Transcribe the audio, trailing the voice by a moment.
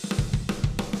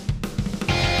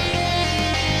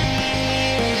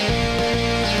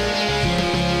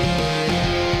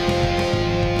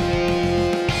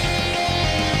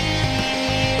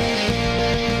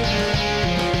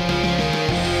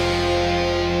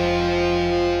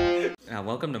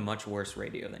Welcome to much worse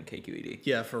radio than KQED.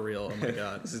 Yeah, for real. Oh my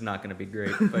god. This is not going to be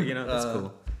great, but that's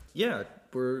cool. Yeah,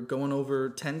 we're going over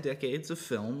 10 decades of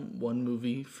film, one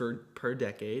movie per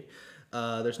decade.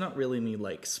 There's not really any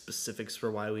like specifics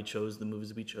for why we chose the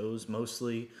movies we chose.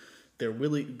 Mostly, they're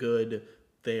really good.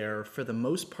 They're for the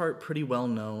most part pretty well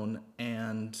known,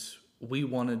 and we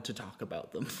wanted to talk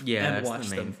about them. Yeah, and that's watch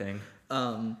the main them.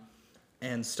 thing.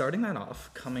 And starting that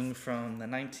off, coming from the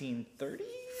 1930s,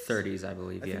 30s, I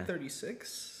believe. I yeah, think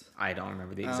 36. I don't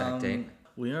remember the exact date.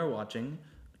 We are watching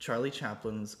Charlie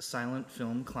Chaplin's silent-ish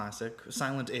film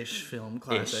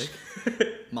classic,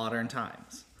 Modern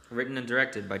Times. Written and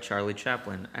directed by Charlie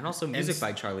Chaplin, and also music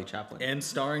by Charlie Chaplin, And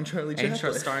starring Charlie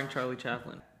Chaplin. starring Charlie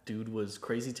Chaplin. Dude was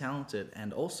crazy talented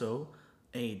and also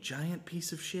a giant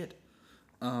piece of shit.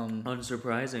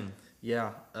 Unsurprising.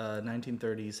 Yeah,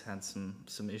 1930s had some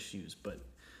issues, but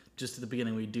just at the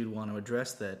beginning we do want to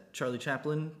address that Charlie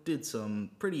Chaplin did some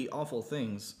pretty awful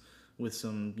things with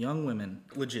some young women.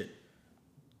 Legit.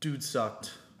 Dude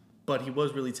sucked, but he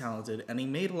was really talented, and he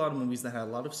made a lot of movies that had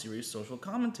a lot of serious social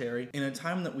commentary in a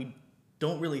time that we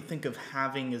don't really think of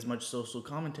having as much social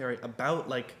commentary about,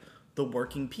 like, the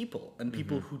working people and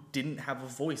people who didn't have a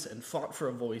voice and fought for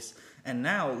a voice. And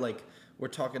now, like, we're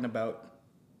talking about,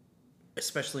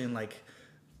 especially in, like,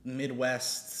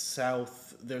 Midwest,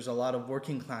 South, there's a lot of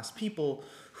working class people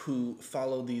who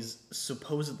follow these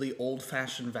supposedly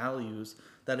old-fashioned values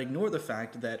that ignore the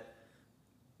fact that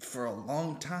for a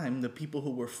long time, the people who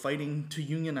were fighting to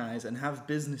unionize and have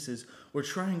businesses were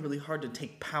trying really hard to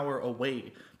take power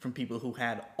away from people who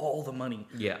had all the money.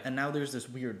 Yeah. And now there's this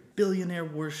weird billionaire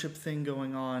worship thing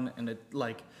going on. And it,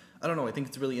 like, I don't know, I think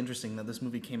it's really interesting that this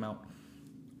movie came out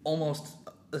almost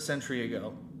a century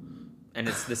ago. And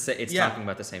it's Yeah. talking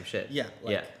about the same shit. Yeah.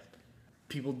 Like, yeah.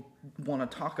 people want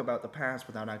to talk about the past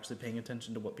without actually paying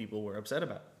attention to what people were upset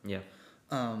about. Yeah.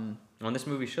 Well, this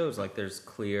movie shows, like, there's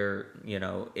clear,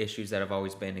 issues that have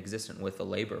always been existent with the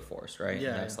labor force, right? Yeah,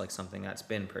 And that's, yeah. like, something that's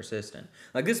been persistent.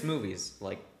 Like, this movie's,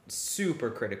 like, super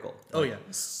critical. Oh, Like, yeah.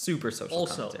 Super social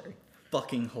Also, commentary.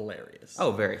 fucking hilarious.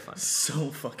 Oh, very fun.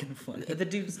 So fucking funny. The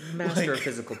dude's master of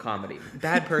physical comedy.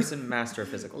 Bad person, master of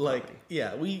physical Like, comedy.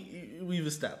 yeah, we've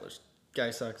established guy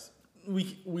sucks.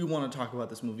 We want to talk about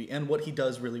this movie and what he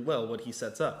does really well, what he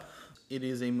sets up. It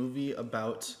is a movie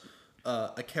about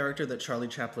a character that Charlie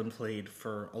Chaplin played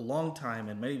for a long time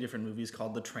in many different movies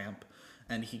called The Tramp,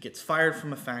 and he gets fired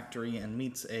from a factory and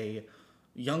meets a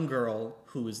young girl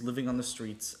who is living on the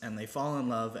streets, and they fall in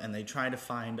love and they try to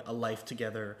find a life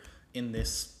together in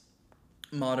this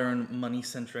modern,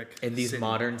 money-centric In these city.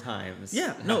 modern times.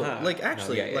 Yeah, no, like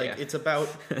actually, No, yeah. it's about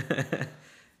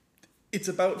it's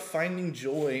about finding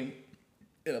joy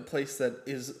in a place that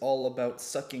is all about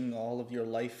sucking all of your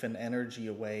life and energy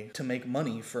away to make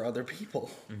money for other people.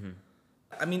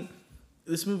 I mean,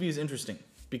 this movie is interesting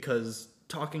because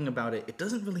talking about it, it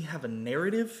doesn't really have a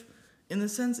narrative in the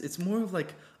sense. It's more of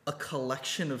like a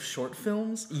collection of short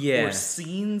films Yeah. or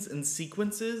scenes and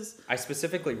sequences. I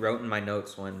specifically wrote in my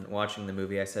notes when watching the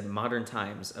movie, I said, Modern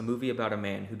Times, a movie about a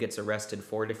man who gets arrested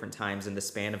 4 different times in the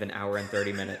span of an hour and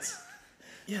 30 minutes.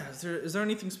 Yeah, is there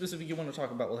anything specific you want to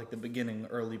talk about, like the beginning,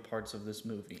 early parts of this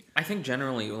movie? I think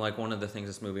generally, like, one of the things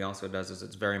this movie also does is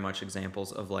it's very much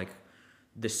examples of, like,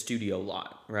 the studio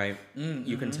lot, right?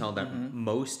 You can tell that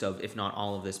most of, if not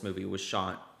all of this movie was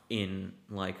shot in,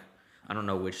 like, I don't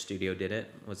know which studio did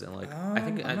it. Was it, like,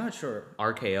 I'm not sure.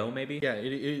 RKO, maybe? Yeah,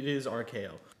 it is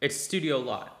RKO. It's studio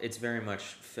lot. It's very much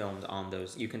filmed on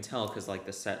those. You can tell because, like,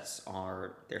 the sets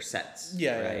they're sets.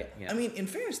 Yeah, right? yeah. I mean, in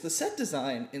fairness, the set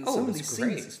design in Oh, some of it's these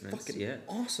great. scenes is It's- fucking yeah.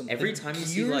 awesome. Every The time you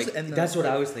see, gears like, and the, that's what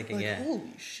I like- was thinking, like, yeah.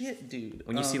 Holy shit, dude.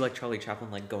 When you see, like, Charlie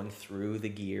Chaplin, like, going through the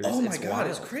gears, oh my it's god, wild.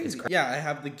 it's crazy. Yeah, I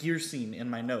have the gear scene in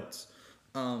my notes.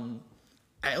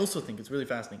 I also think it's really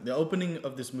fascinating. The opening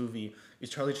of this movie is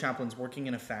Charlie Chaplin's working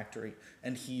in a factory,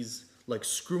 and he's like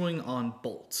screwing on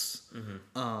bolts.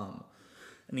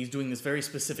 And he's doing this very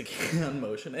specific hand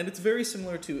motion, and it's very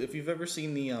similar to if you've ever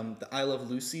seen the I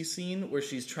Love Lucy scene where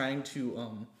she's trying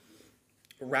to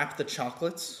wrap the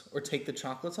chocolates or take the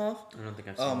chocolates off. I don't think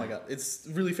I've seen Oh my that. god, it's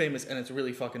really famous and it's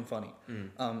really fucking funny.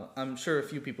 I'm sure a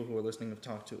few people who are listening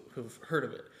have heard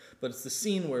of it, but it's the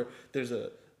scene where there's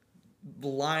a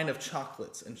line of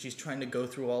chocolates and she's trying to go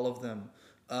through all of them,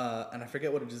 and I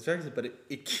forget what it is, but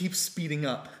it keeps speeding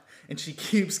up. And she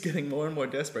keeps getting more and more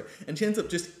desperate. And she ends up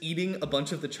just eating a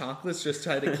bunch of the chocolates, just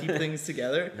trying to keep things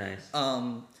together. Nice.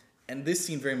 And this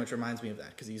scene very much reminds me of that,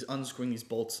 because he's unscrewing these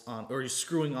bolts or he's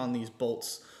screwing on these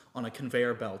bolts on a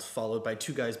conveyor belt, followed by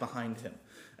 2 guys behind him.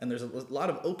 And there's a lot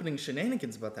of opening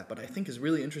shenanigans about that, but I think is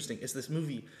really interesting is this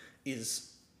movie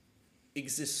is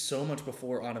exists so much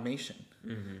before automation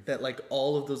that like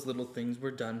all of those little things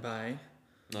were done by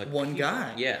like one people.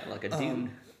 guy. Yeah, like a dude.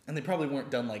 And they probably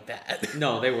weren't done like that.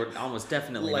 No, they were almost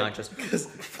definitely like, not just. Because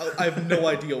I have no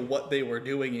idea what they were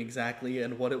doing exactly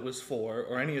and what it was for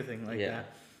or anything like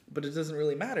that. But it doesn't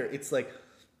really matter. It's like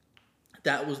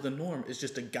that was the norm. It's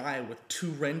just a guy with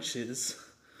 2 wrenches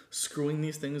screwing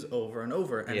these things over and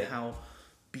over, and how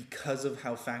because of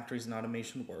how factories and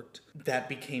automation worked, that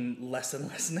became less and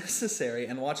less necessary.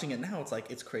 And watching it now, it's like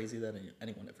it's crazy that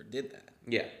anyone ever did that.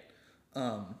 Yeah.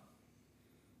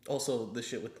 Also, the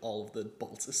shit with all of the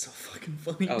bolts is so fucking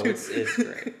funny. Oh, dude. it's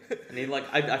great. I mean, like,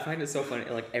 I find it so funny.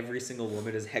 Like, every single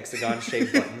woman is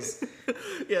hexagon-shaped buttons.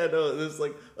 Yeah, no, there's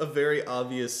like a very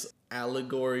obvious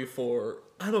allegory for,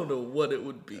 I don't know what it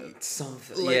would be.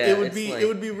 Something. Like, Yeah, it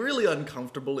would be really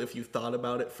uncomfortable if you thought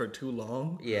about it for too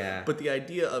long. Yeah. But the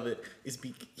idea of it is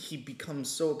he becomes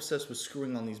so obsessed with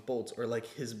screwing on these bolts, or like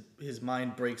his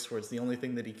mind breaks where it's the only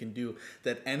thing that he can do,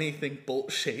 that anything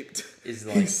bolt shaped is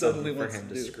he like suddenly for wants him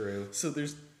to do. screw. So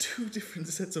there's 2 different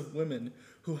sets of women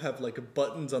who have like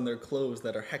buttons on their clothes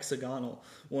that are hexagonal.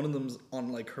 One of them's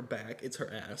on like her back, it's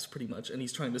her ass pretty much, and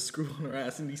he's trying to screw on her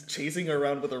ass and he's chasing her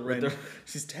around with a wrench.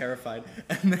 She's terrified.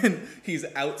 And then he's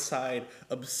outside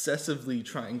obsessively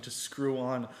trying to screw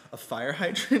on a fire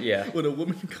hydrant when a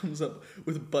woman comes up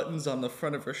with buttons on the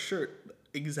front of her shirt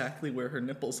exactly where her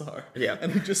nipples are. Yeah.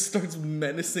 And he just starts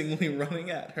menacingly running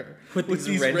at her with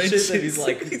these wrenches and he's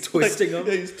like twisting them.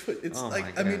 Yeah, it's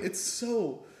like, I mean, it's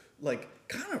so like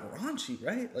kind of raunchy,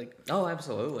 right? Like, oh,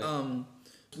 absolutely.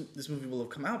 This movie will have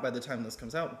come out by the time this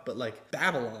comes out, but like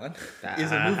Babylon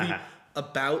is a movie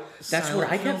about that's what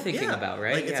I kept film. thinking about,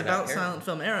 right? Like it's about silent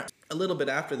film era. A little bit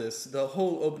after this, the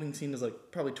whole opening scene is like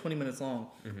probably 20 minutes long.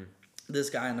 This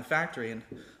guy in the factory, and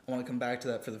I want to come back to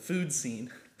that for the food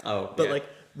scene. Oh, but like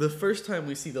the first time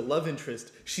we see the love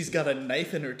interest, she's got a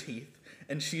knife in her teeth.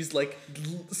 And she's like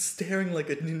staring like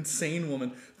an insane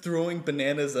woman, throwing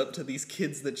bananas up to these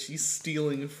kids that she's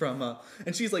stealing from.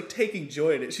 And she's like taking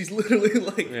joy in it. She's literally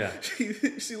like,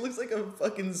 she looks like a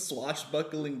fucking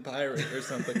swashbuckling pirate or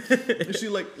something. She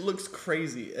like looks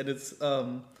crazy, and it's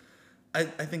I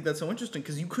think that's so interesting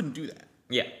because you couldn't do that.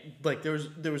 Yeah, like there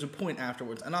was a point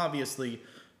afterwards, and obviously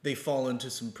they fall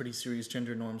into some pretty serious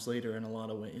gender norms later in a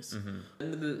lot of ways.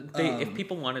 If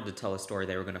people wanted to tell a story,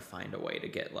 they were going to find a way to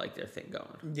get like their thing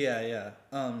going. Yeah.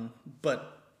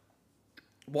 But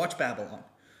watch Babylon,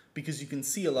 because you can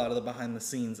see a lot of the behind the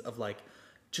scenes of like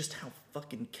just how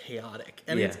fucking chaotic,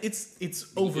 and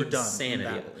it's overdone.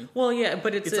 Insanity. Well, yeah,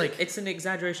 but it's like it's an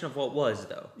exaggeration of what was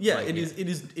though. Yeah, like, it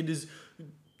is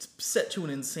set to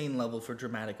an insane level for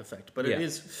dramatic effect, but it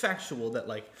is factual that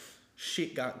like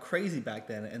shit got crazy back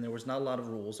then, and there was not a lot of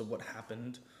rules of what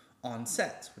happened on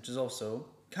sets, which is also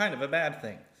kind of a bad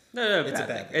thing. No, it's a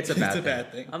bad thing. It's a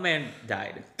bad thing. A man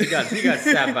died. He got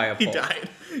stabbed by a pole. He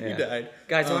died.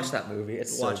 Guys, watch that movie.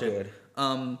 It's so good.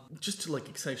 Just to like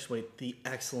accentuate the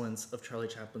excellence of Charlie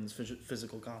Chaplin's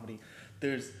physical comedy,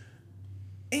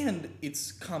 and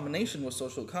its combination with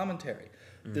social commentary.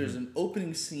 There's an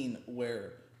opening scene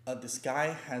where this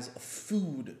guy has a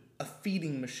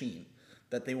feeding machine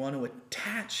that they want to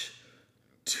attach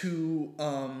to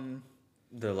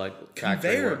the like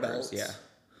conveyor belts,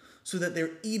 so that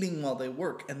they're eating while they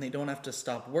work and they don't have to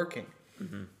stop working.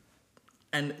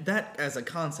 And that, as a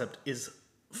concept, is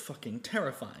fucking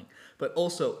terrifying. But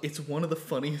also, it's one of the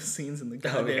funniest scenes in the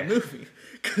goddamn movie,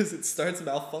 because it starts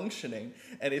malfunctioning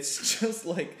and it's just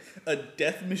like a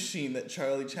death machine that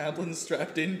Charlie Chaplin's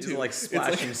strapped into. He's like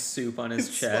splashing soup on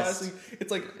his chest.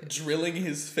 It's like drilling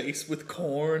his face with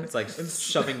corn. It's like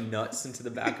shoving nuts into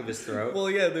the back of his throat. Well,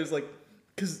 yeah, there's like,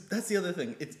 because that's the other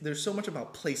thing. There's so much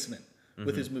about placement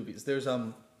with his movies. There's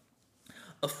a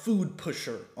food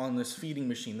pusher on this feeding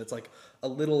machine that's like a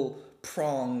little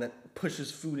prong that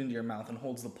pushes food into your mouth and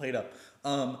holds the plate up.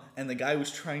 And the guy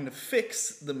who's trying to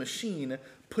fix the machine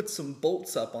puts some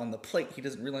bolts up on the plate. He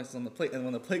doesn't realize it's on the plate. And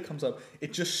when the plate comes up,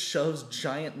 it just shoves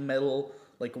giant metal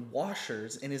like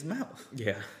washers in his mouth.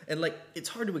 Yeah. And like, it's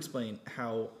hard to explain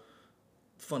how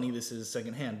funny this is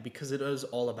secondhand, because it is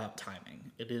all about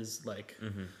timing. It is like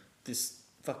this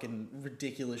fucking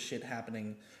ridiculous shit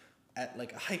happening at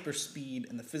like a hyper speed,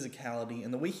 and the physicality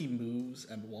and the way he moves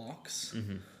and walks.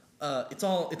 It's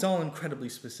all incredibly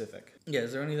specific. Yeah,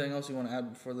 is there anything else you want to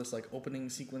add before this like opening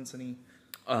sequence? The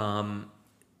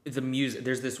music.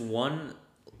 There's this one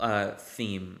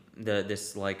theme.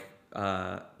 This like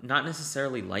not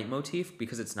necessarily leitmotif,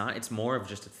 because it's not. It's more of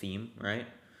just a theme, right?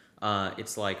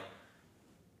 It's like,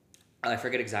 I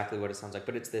forget exactly what it sounds like,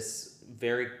 but it's this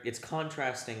it's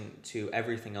contrasting to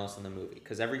everything else in the movie,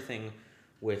 because everything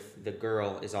with the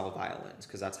girl is all violins,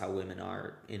 because that's how women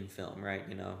are in film, right?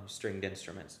 You know, stringed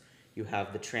instruments. You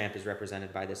have the tramp is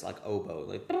represented by this like oboe,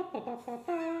 like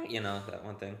you know, that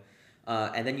one thing.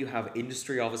 And then you have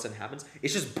industry all of a sudden happens.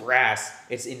 It's just brass.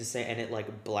 It's insane, and it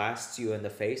like blasts you in the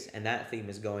face. And that theme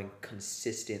is going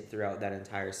consistent throughout that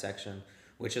entire section,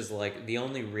 which is like the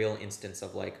only real instance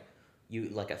of like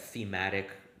a thematic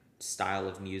style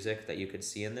of music that you could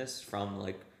see in this from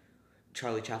like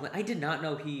Charlie Chaplin. I did not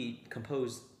know he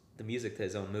composed the music to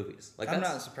his own movies. Like, I'm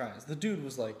not surprised. The dude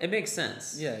was like, it makes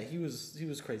sense. Yeah, he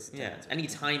was crazy. Yeah, and he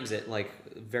times it like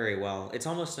very well. It's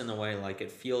almost in a way like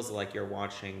it feels like you're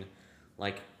watching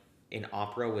like an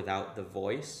opera without the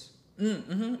voice.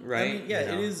 Mm-hmm. Right? I mean, yeah, you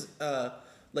know? it is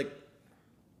like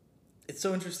it's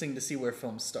so interesting to see where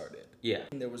film started. Yeah.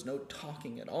 And there was no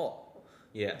talking at all.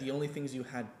 Yeah. The only things you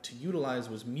had to utilize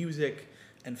was music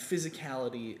and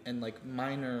physicality and like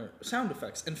minor sound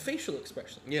effects and facial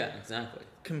expressions. Yeah, exactly.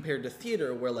 Compared to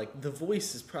theater, where like the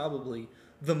voice is probably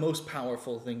the most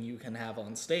powerful thing you can have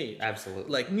on stage.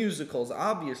 Absolutely. Like musicals,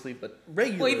 obviously, but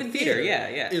regular even theater,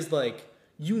 yeah. is like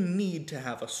you need to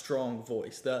have a strong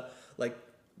voice. The like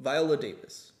Viola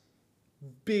Davis,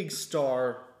 big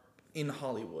star in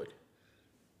Hollywood.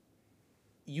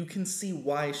 You can see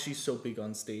why she's so big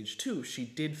on stage too. She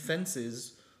did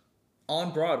Fences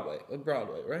on Broadway.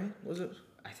 Broadway, right? Was it?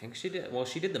 I think she did. Well,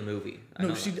 she did the movie. I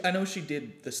know she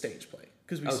did the stage play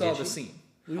because we Oh, saw did the she? scene.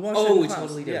 We watched Oh, it in we class.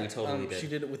 totally did. Yeah. We totally did. She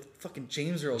did it with fucking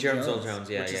James Earl James Jones. Earl Jones,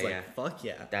 yeah, which is yeah, like, yeah. fuck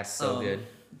yeah. That's so good.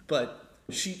 But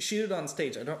she did it on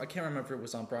stage. I can't remember if it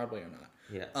was on Broadway or not.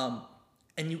 Yeah.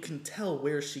 And you can tell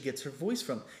where she gets her voice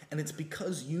from, and it's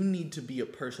because you need to be a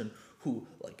person who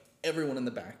like everyone in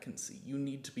the back can see. You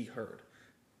need to be heard.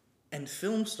 And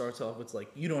film starts off with like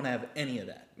you don't have any of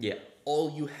that. Yeah.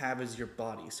 All you have is your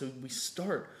body. So we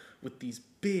start with these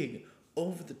big,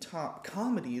 over-the-top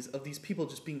comedies of these people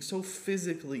just being so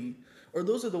physically, or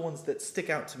those are the ones that stick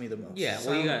out to me the most. Yeah,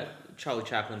 well, you got Charlie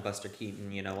Chaplin, Buster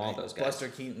Keaton, you know, all those guys. Buster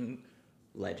Keaton,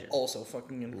 Legend. also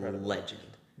fucking incredible. Legend.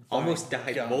 Almost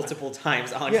died God. multiple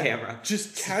times on Yeah, camera.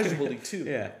 just casually too.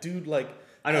 Yeah. Dude, like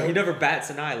I know, he never bats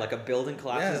an eye. Like a building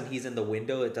collapses Yeah. and he's in the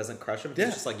window, it doesn't crush him. Yeah.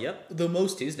 He's just like, yep, the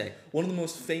most Tuesday. one of the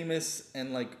most famous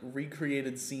and like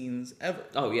recreated scenes ever.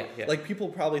 Oh, yeah, yeah. Like people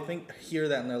probably hear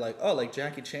that and they're like, oh, like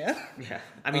Jackie Chan. Yeah.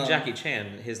 I mean, Jackie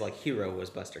Chan, his like hero was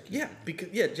Buster Keaton. Yeah, because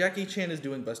Jackie Chan is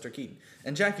doing Buster Keaton,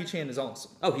 and Jackie Chan is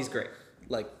awesome. Oh, he's great.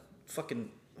 Like fucking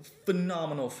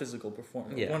phenomenal physical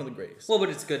performer. Yeah. One of the greatest. Well, but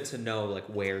it's good to know like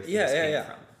where things came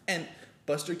from. And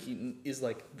Buster Keaton is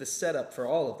like the setup for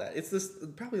all of that. It's this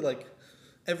probably like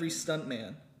every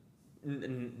stuntman.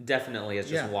 Definitely has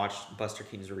just Yeah. watched Buster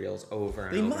Keaton's reels over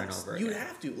and They over must. and over You again.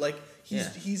 have to. Like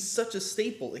he's such a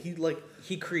staple.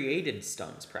 He created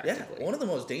stunts practically. One of the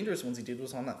most dangerous ones he did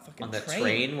was on that fucking on that train.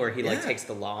 train where he like Yeah. takes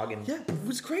the log and Yeah, it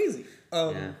was crazy.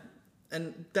 Yeah.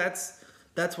 And that's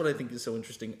what I think is so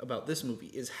interesting about this movie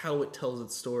is how it tells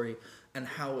its story and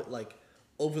how it like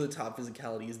over the top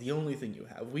physicality is the only thing you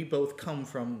have. We both come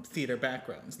from theater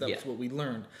backgrounds. That's Yeah. what we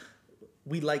learned.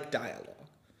 We like dialogue.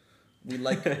 We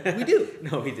do.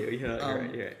 No, we do. You're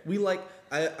right. You're right. We like.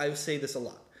 I say this a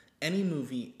lot. Any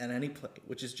movie and any play,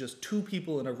 which is just two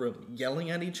people in a room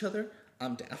yelling at each other,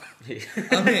 I'm down.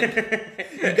 I'm in.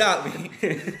 You got me.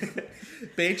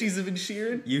 Banshees of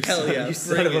Inisherin? Hell yeah. You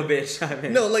son of a bitch. I'm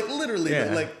in. No, like literally.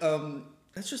 Yeah. Like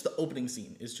that's just the opening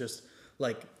scene. Is just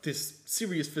like this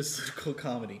serious physical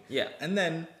comedy. Yeah. And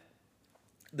then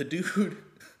the dude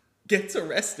gets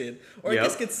arrested, or I Yep.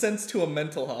 guess gets sent to a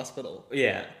mental hospital.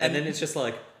 Yeah, and then it's just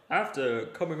like after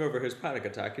coming over his panic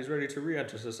attack, he's ready to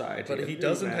re-enter society. But he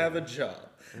doesn't have a job.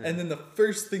 Yeah. And then the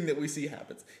first thing that we see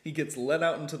happens. He gets let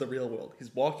out into the real world.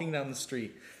 He's walking down the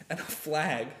street, and a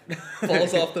flag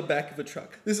falls off the back of a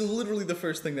truck. This is literally the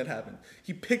first thing that happened.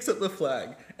 He picks up the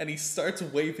flag, and he starts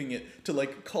waving it to,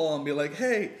 like, call and be like,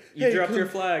 hey, You dropped come. your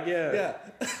flag, yeah.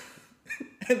 Yeah.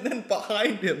 And then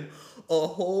behind him, a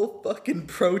whole fucking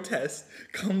protest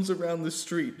comes around the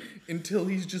street until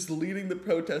he's just leading the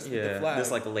protest with the flag.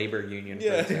 This like labor union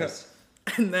Yeah, protest.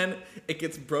 And then it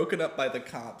gets broken up by the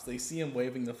cops. They see him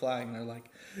waving the flag, and they're like,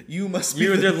 "You must be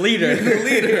You're the leader. You're the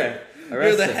leader. Yeah. You're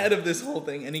the Arrested. head of this whole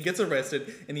thing." And he gets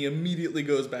arrested, and he immediately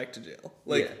goes back to jail.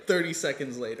 Like Yeah. 30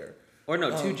 seconds later. Or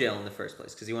no, to jail in the first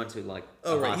place because he went to like.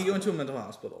 Oh a right, he hospital. went to a mental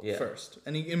hospital Yeah. first,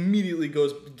 and he immediately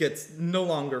gets no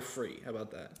longer free. How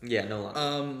about that? Yeah, no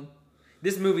longer.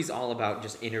 This movie's all about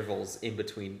just intervals in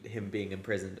between him being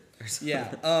imprisoned. Or something.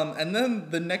 Yeah. And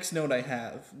then the next note I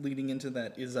have leading into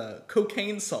that is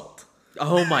cocaine salt.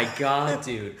 Oh my god,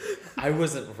 dude! I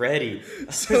wasn't ready.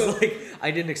 So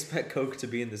I didn't expect Coke to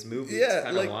be in this movie. yeah,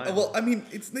 it's wild. well, I mean,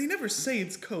 they never say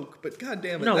it's Coke, but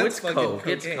goddamn it, no, that's it's fucking Coke.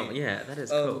 cocaine. Yeah, that is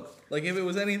Coke. Like if it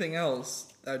was anything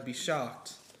else, I'd be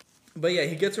shocked. But yeah,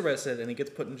 he gets arrested and he gets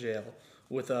put in jail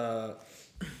with a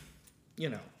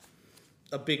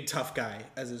big tough guy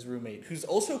as his roommate who's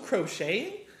also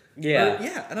crocheting. Yeah.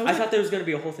 Yeah. And I thought there was going to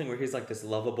be a whole thing where he's like this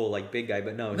lovable, like big guy,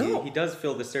 but no. He does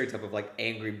fill the stereotype of like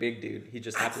angry big dude. He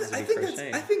just happens to be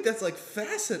crocheting. I think that's like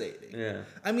fascinating. Yeah.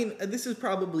 I mean, this is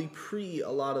probably pre a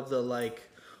lot of the like,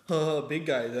 big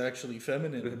guy is actually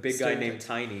feminine. With a big guy named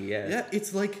Tiny, yeah. Yeah,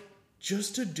 it's like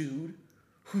just a dude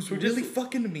who's really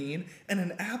fucking mean and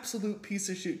an absolute piece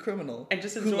of shit criminal. And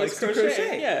just enjoys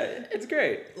crochet. Yeah, it's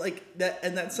great. Like that,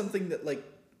 and that's something that like,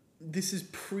 this is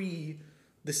pre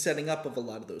the setting up of a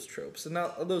lot of those tropes. And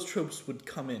now those tropes would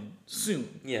come in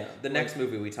soon. Yeah, the next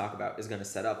movie we talk about is going to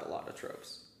set up a lot of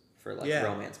tropes for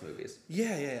romance movies.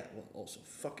 Yeah. Well, also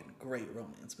fucking great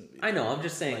romance movies. I know, I'm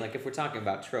just saying, like if we're talking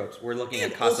about tropes, we're looking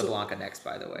at Casablanca next,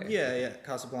 by the way. Yeah,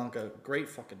 Casablanca, great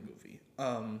fucking movie.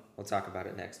 We'll talk about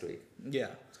it next week. Yeah.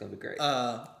 It's going to be great.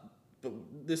 But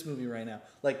this movie right now,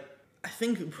 like, I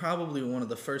think probably one of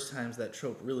the first times that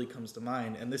trope really comes to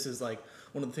mind, and this is like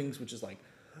one of the things which is like,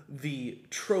 the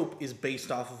trope is based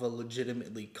off of a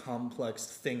legitimately complex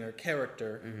thing or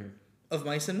character of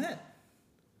Mice and Men.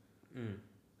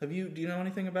 Do you know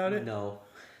anything about it? No.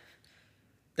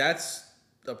 That's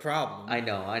a problem. I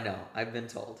know. I've been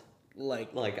told. Like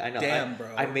I know. Damn,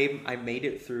 bro. I made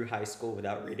it through high school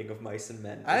without reading of Mice and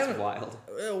Men. It's wild.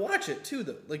 Watch it too,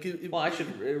 though. Like, I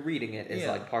should reading it is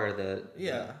like part of the.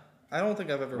 Yeah, I don't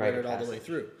think I've ever read it all the way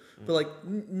through. But like,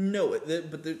 no,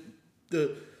 but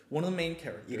the one of the main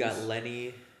characters. You got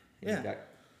Lenny. And you got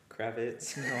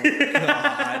Kravitz. No,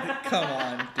 God, come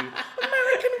on, dude.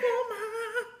 American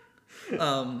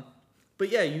Woman. But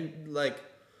yeah,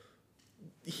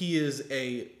 he is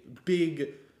a big,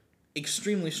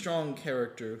 extremely strong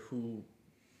character who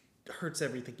hurts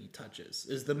everything he touches,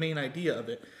 is the main idea of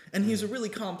it. And he's a really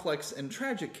complex and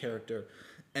tragic character,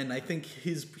 and I think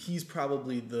he's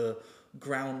probably the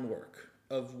groundwork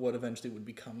of what eventually would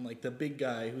become like the big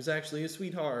guy who's actually a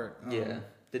sweetheart.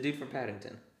 The dude from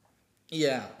Paddington.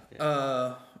 Yeah.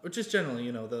 Or just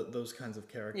generally, those kinds of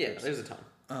characters. Yeah, there's a ton.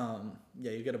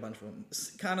 You get a bunch of them.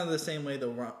 Kind of the same way the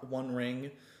One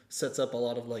Ring sets up a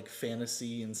lot of like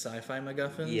fantasy and sci-fi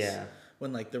MacGuffins. Yeah.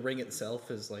 When like the ring itself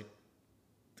is like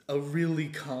a really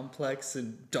complex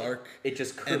and dark. It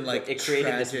just and like it created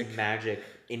tragic. This magic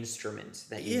instrument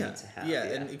that you need to have. Yeah,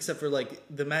 and except for like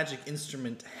the magic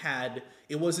instrument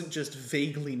it wasn't just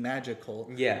vaguely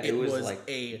magical. Yeah, it was like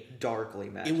a darkly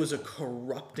magical. It was a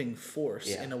corrupting force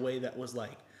in a way that was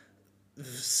like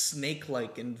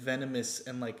snake-like and venomous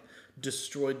and like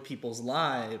destroyed people's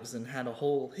lives and had a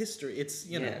whole history. It's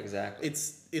exactly.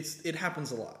 It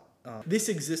happens a lot. This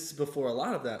exists before a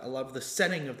lot of that. A lot of the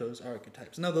setting of those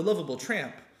archetypes. Now, the lovable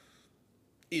tramp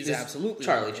is absolutely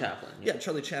Charlie Chaplin. Yeah,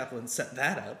 Charlie Chaplin set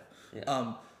that up.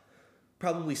 Yeah.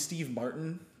 Probably Steve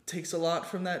Martin takes a lot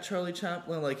from that Charlie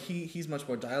Chaplin. Like he's much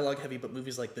more dialogue heavy, but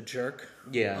movies like The Jerk,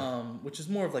 which is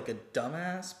more of like a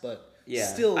dumbass, but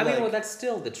still. I mean, that's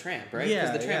still the tramp, right? Yeah,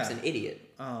 because the tramp's an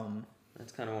idiot.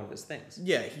 That's kind of one of his things.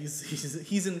 Yeah,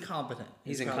 he's incompetent.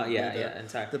 Entirely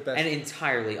and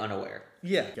entirely unaware.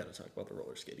 Yeah, you gotta talk about the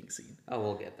roller skating scene. Oh,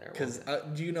 we'll get there. Because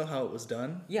do you know how it was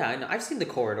done? Yeah, I know. I've seen the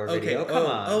Corridor video. Come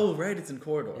on. Oh, right, it's in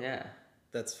Corridor. Yeah.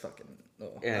 That's fucking.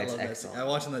 Oh, yeah, I it's love excellent. That scene. I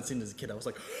watched that scene as a kid. I was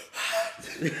like,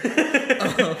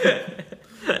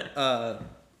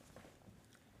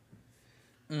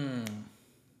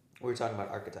 We were talking about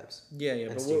archetypes. Yeah.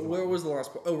 But where was the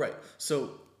last part? Oh, right.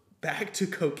 So back to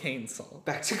cocaine, Saul.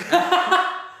 Back to.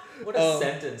 What a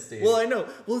sentence, dude. Well, I know.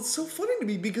 Well, it's so funny to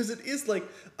me because it is like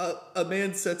a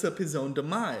man sets up his own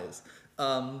demise.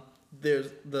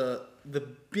 There's the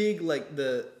big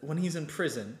when he's in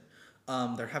prison,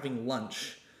 they're having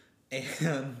lunch,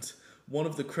 and one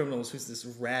of the criminals, who's this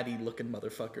ratty looking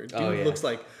motherfucker,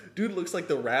 dude looks like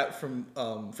the rat from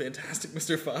Fantastic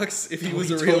Mr. Fox if he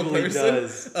was a real person.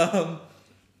 Does.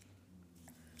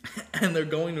 And they're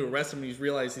going to arrest him, and he's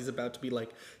realized he's about to be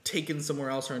like taken somewhere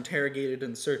else or interrogated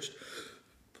and searched.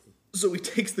 So he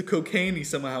takes the cocaine he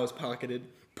somehow has pocketed,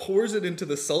 pours it into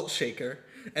the salt shaker,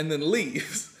 and then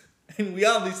leaves. And we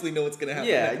obviously know what's going to happen.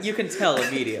 Yeah, next. You can tell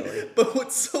immediately. But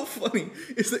what's so funny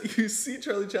is that you see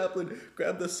Charlie Chaplin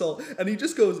grab the salt, and he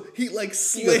just goes, he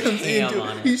slams into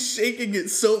it. He's shaking it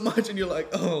so much, and you're like,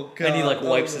 oh, God. And he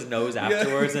wipes his nose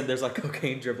afterwards, and there's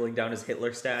cocaine dribbling down his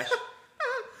Hitler stash.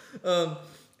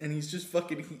 And he's just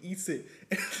he eats it.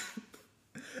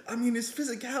 I mean, his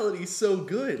physicality is so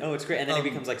good. Oh, it's great. And then he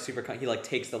becomes like super. He like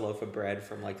takes the loaf of bread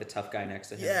from like the tough guy next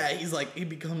to him. Yeah, he's like he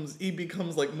becomes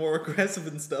like more aggressive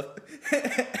and stuff.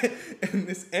 And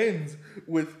this ends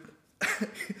with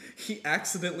he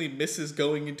accidentally misses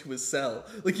going into his cell.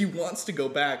 Like he wants to go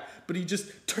back, but he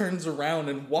just turns around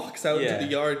and walks out into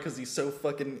the yard because he's so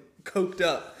fucking coked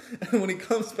up. And when he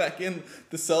comes back in,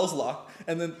 the cell's locked,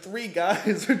 and then 3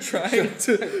 guys are trying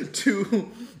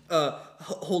to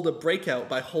hold a breakout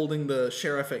by holding the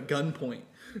sheriff at gunpoint.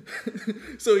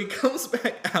 So he comes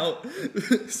back out,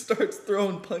 starts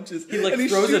throwing punches. He like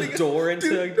throws a door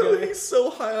into a guy. He's so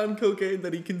high on cocaine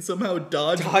that he can somehow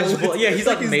dodge bullets. Yeah, he's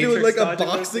like he's Matrix doing like a dodging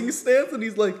boxing stance, and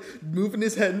he's like moving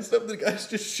his head and stuff. The guy's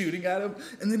just shooting at him,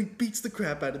 and then he beats the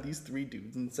crap out of these 3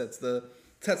 dudes and sets the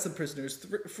prisoners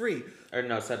free. Or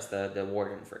no, sets the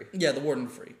warden free. Yeah, the warden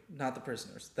free, not the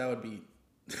prisoners. That would be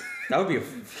that would be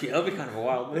kind of a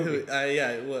wild movie.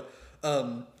 Yeah, it would.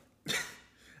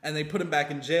 And they put him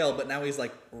back in jail, but now he's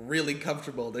like really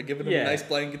comfortable. They're giving him nice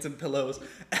blankets and pillows.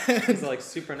 He's like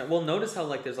super. Well, notice how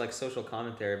like there's like social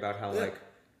commentary about how like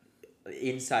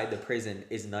inside the prison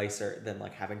is nicer than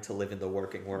like having to live in the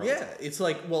working world. Yeah, it's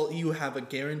like, well, you have a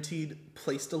guaranteed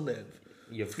place to live.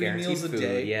 You have 3 meals a food,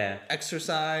 day.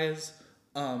 Exercise.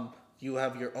 You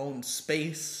have your own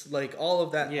space, like all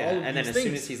of that. Yeah, all of and then as things.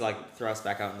 soon as he's like thrust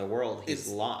back out in the world, he's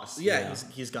lost. Yeah,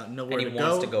 he's got nowhere to go. And he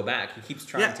wants to go back. He keeps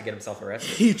trying to get himself arrested.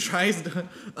 He tries to.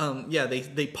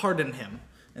 They pardon him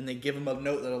and they give him a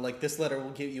note that are like, this letter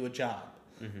will give you a job.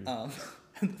 Mm-hmm.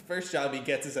 And the first job he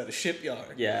gets is at a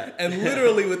shipyard. Yeah. And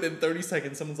literally within 30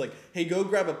 seconds, someone's like, hey, go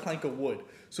grab a plank of wood.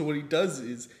 So what he does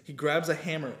is he grabs a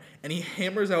hammer and he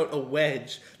hammers out a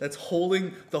wedge that's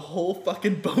holding the whole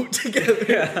fucking boat together.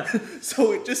 Yeah.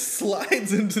 So it just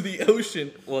slides into the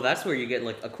ocean. Well, that's where you get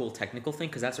like a cool technical thing,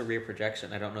 because that's a rear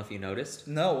projection. I don't know if you noticed.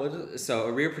 No. What is it? So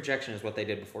a rear projection is what they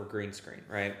did before green screen,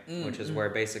 right? Which is where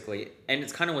basically, and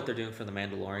it's kind of what they're doing for The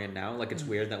Mandalorian now. Like it's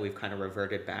weird that we've kind of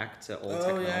reverted back to old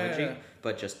technology,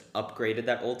 but just upgraded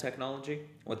that old technology.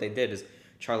 What they did is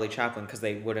Charlie Chaplin, because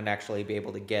they wouldn't actually be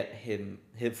able to get him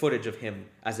footage of him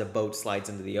as a boat slides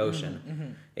into the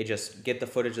ocean. They just get the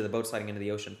footage of the boat sliding into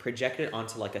the ocean, project it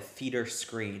onto like a theater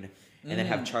screen, and then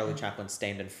have Charlie Chaplin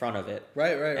stand in front of it.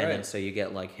 Right. And then so you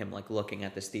get like him like looking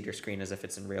at this theater screen as if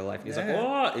it's in real life. He's like,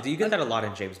 "Whoa!" Do you get that a lot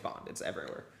in James Bond? It's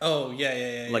everywhere. Oh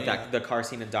yeah. Like that the car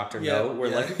scene in Doctor No, where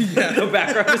like the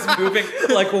background is moving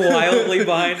like wildly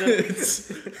behind him.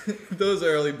 Those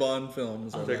early Bond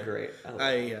films. They're like, great.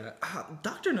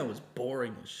 Doctor No is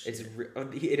boring as shit.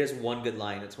 It has one good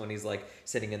line. It's when he's like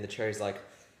sitting in the chair. He's like,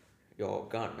 your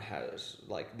gun has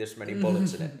like this many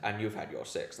bullets in it, and you've had your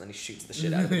 6. And then he shoots the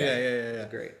shit out of the guy. Yeah.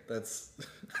 Great.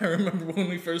 I remember when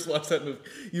we first watched that movie,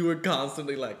 you were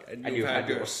constantly like, and you've had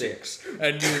your 6.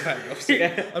 And you've had your 6.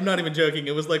 Yeah. I'm not even joking.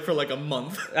 It was like for like a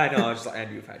month. I know. I was just like,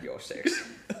 and you've had your 6.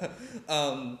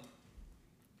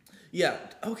 Yeah.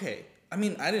 Okay. I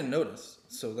mean, I didn't notice.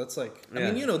 So that's like,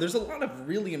 I mean, there's a lot of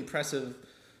really impressive.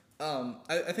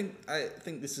 I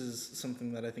think this is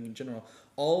something that I think in general,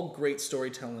 all great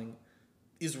storytelling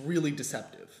is really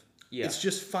deceptive. Yeah. It's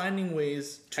just finding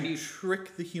ways to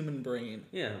trick the human brain.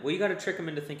 Yeah. Well, you got to trick them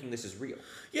into thinking this is real.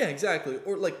 Yeah, exactly.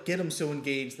 Or like get them so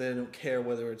engaged that they don't care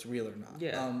whether it's real or not.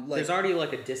 Yeah. There's already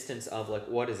like a distance of like,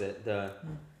 what is it?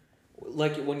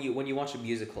 Like when you watch a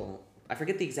musical, I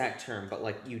forget the exact term, but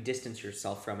like you distance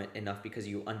yourself from it enough because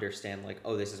you understand like,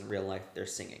 oh, this isn't real life. They're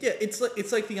singing. Yeah, it's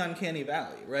like the uncanny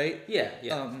valley, right? Yeah.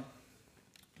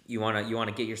 You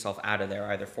wanna get yourself out of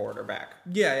there either forward or back.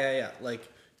 Yeah. Like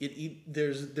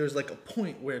there's like a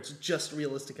point where it's just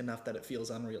realistic enough that it feels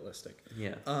unrealistic.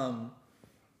 Yeah.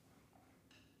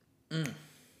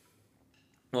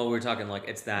 Well, we're talking like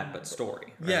it's that, but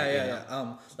story. Right?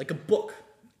 Yeah. Like a book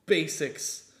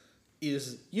basics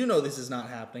is this is not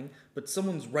happening, but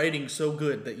someone's writing so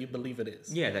good that you believe it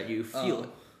is. Yeah, that you feel it.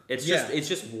 It's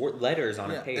just letters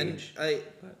on a page.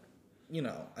 And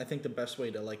I think the best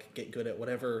way to like get good at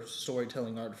whatever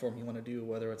storytelling art form you want to do,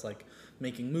 whether it's like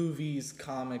making movies,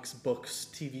 comics, books,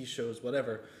 TV shows,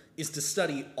 whatever, is to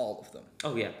study all of them.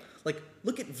 Oh yeah. Like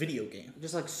look at video games.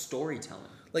 Just like storytelling.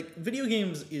 Like video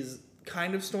games is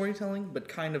kind of storytelling, but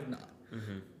kind of not.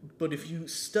 Mm-hmm. But if you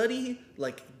study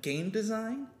like game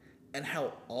design and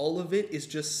how all of it is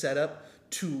just set up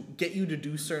to get you to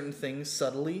do certain things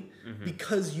subtly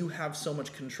because you have so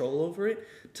much control over it,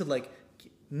 to like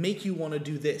make you want to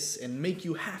do this and make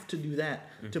you have to do that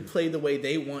to play the way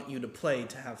they want you to play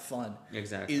to have fun.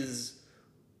 Exactly. Is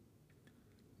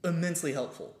immensely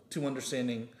helpful to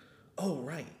understanding, oh,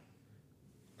 right,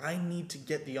 I need to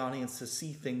get the audience to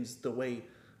see things the way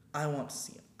I want to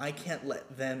see them. I can't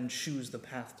let them choose the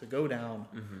path to go down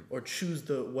or choose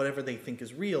the whatever they think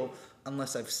is real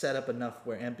unless I've set up enough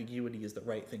where ambiguity is the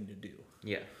right thing to do.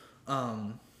 Yeah.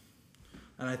 And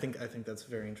I think that's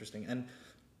very interesting. And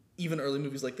even early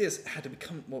movies like this had to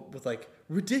become with like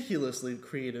ridiculously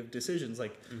creative decisions,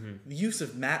 like the use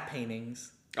of matte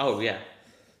paintings. Oh yeah.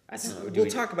 We'll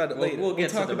talk about it later. We'll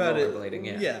get talk to the about it rollerblading,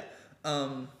 yeah.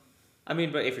 Yeah. I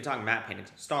mean, but if you're talking matte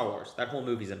paintings, Star Wars, that whole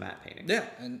movie's a matte painting. Yeah,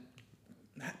 and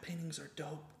matte paintings are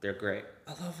dope. They're great.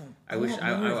 I love them. I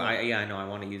know. I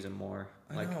want to use them more.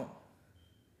 I know.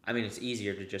 I mean, it's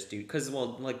easier to just do because,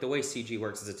 well, like the way CG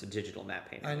works is it's a digital matte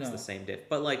painting. I know. It's the same diff,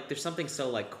 but like, there's something so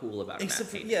like cool about a matte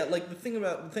painting. Yeah, like the thing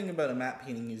about a matte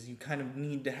painting is you kind of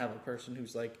need to have a person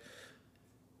who's like.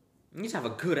 You need to have a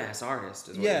good ass artist.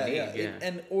 Is what you need. Yeah.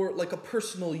 And or like a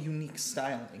personal, unique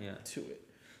styling to it.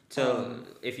 So,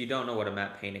 if you don't know what a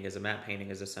matte painting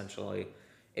is essentially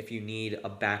if you need a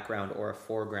background or a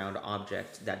foreground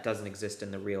object that doesn't exist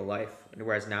in the real life,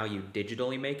 whereas now you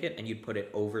digitally make it and you put it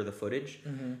over the footage.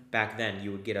 Back then,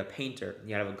 you would get a painter.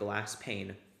 You have a glass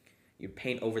pane. You'd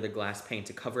paint over the glass pane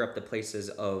to cover up the places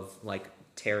of like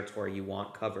territory you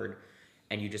want covered,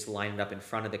 and you just line it up in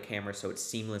front of the camera so it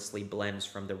seamlessly blends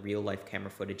from the real life camera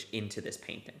footage into this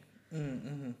painting.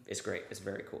 It's great. It's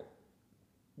very cool.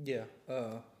 Yeah.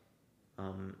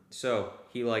 So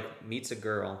he like meets a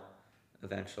girl.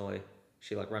 Eventually,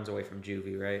 she like runs away from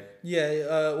juvie, right?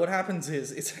 Yeah. What happens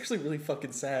is it's actually really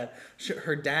fucking sad.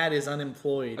 Her dad is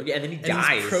unemployed. Oh, yeah, and then he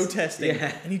dies. He's protesting,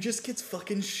 yeah. and he just gets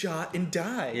fucking shot and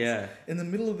dies. Yeah. In the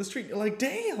middle of the street. You're like,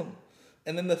 damn.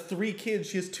 And then the 3 kids.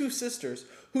 She has 2 sisters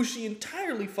who she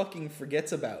entirely fucking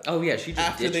forgets about. Oh yeah, she just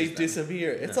after they them.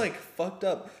 disappear. It's like fucked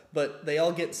up. But they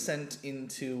all get sent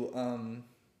into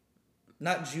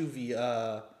not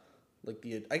juvie. Like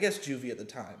I guess juvie at the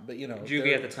time, but you know,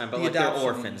 juvie at the time, but like they're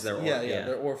orphans. They're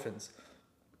they're orphans.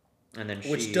 And then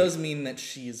which does mean that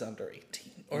she is under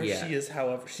 18, or she is,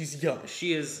 however, she's young.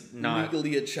 She is not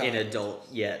legally a child, an adult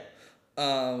yet.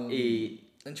 And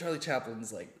Charlie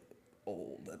Chaplin's like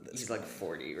old at this. He's point. like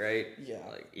 40, right? Yeah.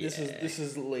 Like, this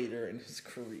is later in his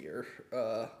career.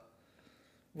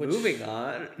 Moving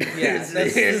on. Yeah,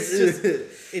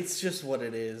 it's just what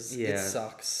it is. Yeah. It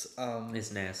sucks.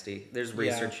 It's nasty. There's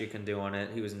research you can do on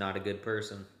it. He was not a good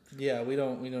person. Yeah, we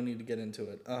don't need to get into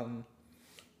it.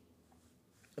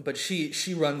 But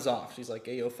she runs off. She's like,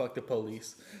 "Hey, yo, fuck the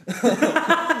police,"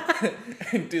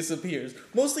 and disappears.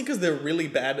 Mostly because they're really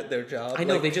bad at their job. I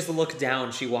know. Like, they just look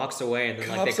down. She walks away, and then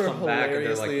like they come back, and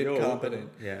they're like, incompetent.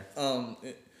 Yeah.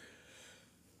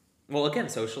 Well, again,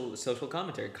 social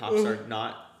commentary. Cops are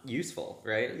not useful,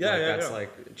 right? Yeah, like, that's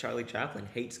like Charlie Chaplin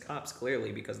hates cops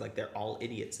clearly because like they're all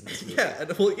idiots in this movie.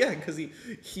 Yeah, because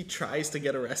he tries to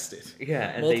get arrested.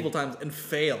 Yeah, and multiple times and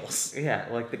fails. Yeah,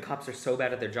 like the cops are so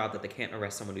bad at their job that they can't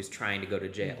arrest someone who's trying to go to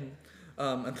jail.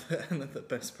 And then the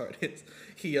best part is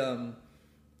he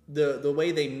the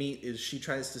way they meet is she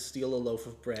tries to steal a loaf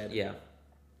of bread. Yeah.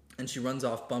 And she runs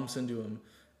off, bumps into him,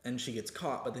 and she gets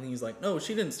caught. But then he's like, "No,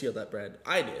 she didn't steal that bread.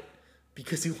 I did."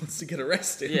 Because he wants to get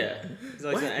arrested. Yeah.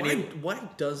 Like, why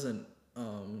doesn't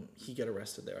he get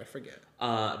arrested there? I forget.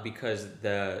 Because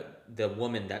the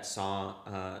woman that saw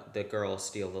the girl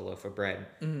steal the loaf of bread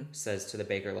says to the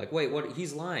baker, like, "Wait, what?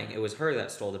 He's lying. It was her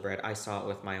that stole the bread. I saw it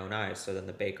with my own eyes." So then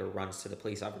the baker runs to the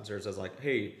police officers as like,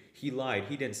 "Hey, he lied.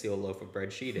 He didn't steal a loaf of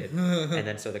bread. She did." And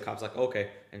then so the cop's like,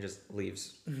 "Okay," and just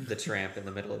leaves the tramp in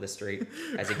the middle of the street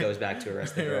as he goes back to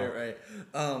arrest the girl. Right.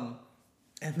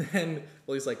 And then,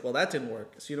 well, he's like, "Well, that didn't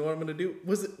work. So you know what I'm gonna do?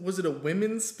 Was it a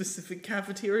women's specific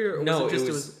cafeteria, or no?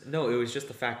 It was just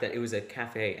the fact that it was a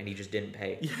cafe and he just didn't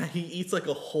pay. Yeah, he eats like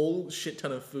a whole shit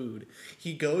ton of food.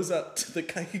 He goes up to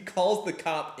he calls the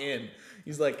cop in.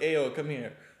 He's like, "Ayo, come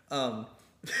here."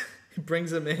 He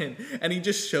brings him in, and he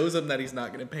just shows him that he's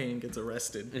not gonna pay and gets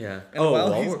arrested. Yeah. And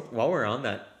while we're on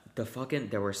that.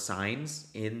 There were signs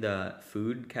in the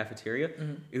food cafeteria.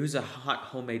 It was a hot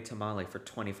homemade tamale for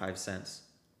 25 cents.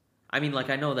 I mean, like,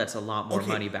 I know that's a lot more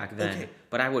money back then,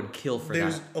 but I would kill for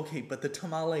that. Okay, but the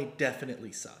tamale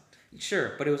definitely sucked.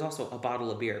 Sure, but it was also a bottle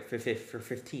of beer for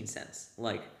 15 cents.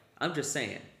 Like, I'm just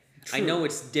saying. True. I know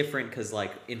it's different because,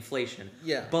 like, inflation.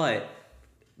 Yeah. But,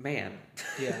 man.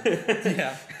 Yeah.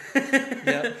 Yeah.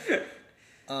 Yeah.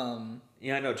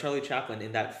 Yeah, I know. Charlie Chaplin,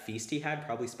 in that feast he had,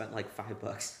 probably spent, like,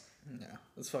 $5. Yeah,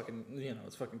 it's fucking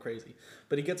crazy.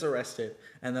 But he gets arrested,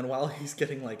 and then while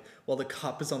the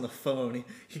cop is on the phone,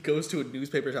 he goes to a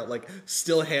newspaper shop, like,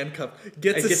 still handcuffed,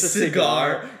 gets a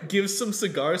cigar, gives some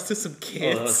cigars to some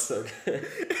kids. Oh, that's so good.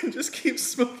 And just keeps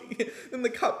smoking it. Then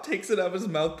the cop takes it out of his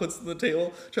mouth, puts it on the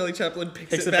table. Charlie Chaplin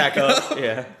picks it back up.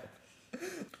 Yeah.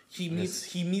 He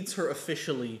meets her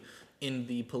officially in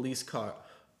the police car,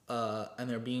 and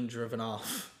they're being driven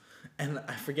off. And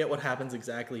I forget what happens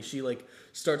exactly. She like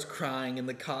starts crying, and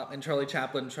the cop and Charlie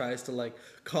Chaplin tries to like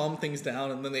calm things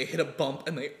down, and then they hit a bump,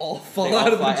 and they all fall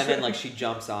out of the and train. then like she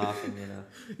jumps off, and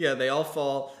Yeah, they all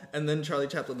fall, and then Charlie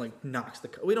Chaplin like knocks the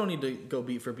car. We don't need to go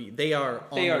beat for beat. They're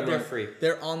free.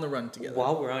 They're on the run together.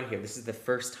 While we're on here, this is the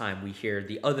first time we hear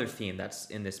the other theme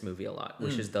that's in this movie a lot,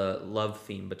 which is the love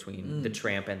theme between the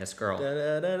tramp and this girl.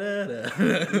 Da, da, da, da,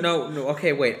 da. No,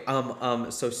 okay, wait.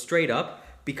 So straight up,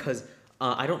 because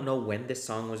I don't know when this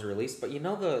song was released, but you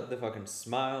know the fucking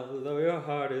smile, though your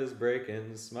heart is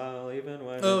breaking, smile even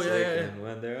when it's aching,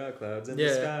 when there are clouds in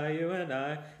the sky, you and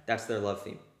I. That's their love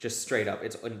theme. Just straight up.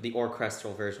 It's the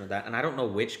orchestral version of that. And I don't know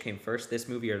which came first, this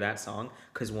movie or that song,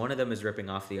 because one of them is ripping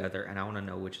off the other, and I want to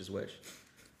know which is which.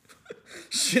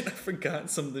 Shit, I forgot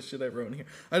some of the shit I wrote in here.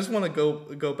 I just want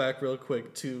to go back real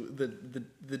quick to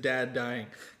the dad dying,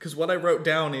 because what I wrote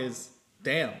down is,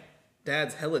 damn,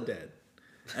 dad's hella dead.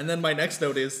 And then my next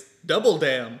note is, double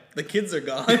damn, the kids are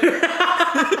gone.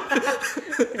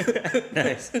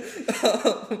 Nice.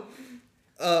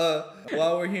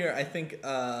 While we're here, I think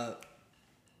I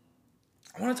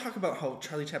want to talk about how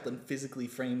Charlie Chaplin physically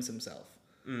frames himself.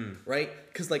 Right?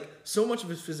 Because like so much of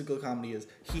his physical comedy is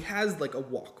he has like a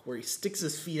walk where he sticks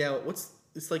his feet out.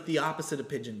 It's like the opposite of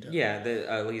pigeon toe.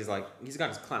 Yeah, he's got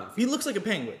his clown feet. He looks like a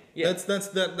penguin. Yeah,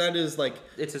 that is like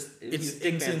it's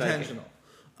intentional.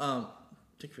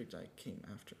 Dick Van Dyke came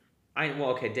after.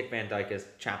 Dick Van Dyke is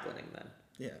Chaplining then.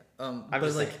 Yeah, but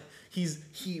like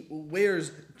he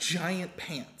wears giant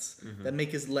pants that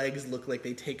make his legs look like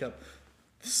they take up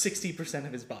 60%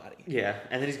 of his body. Yeah,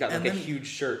 and then he's got like a huge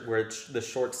shirt where the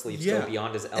short sleeves go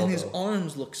beyond his elbow. And his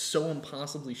arms look so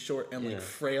impossibly short and like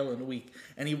frail and weak.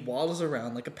 And he waddles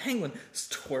around like a penguin,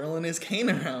 twirling his cane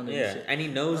around and shit. And he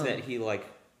knows that he like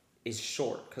is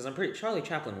short, because I'm pretty Charlie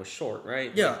Chaplin was short,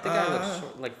 right? Yeah, like, the guy looks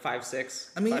short, like 5'6".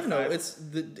 I mean,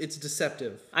 5'5". it's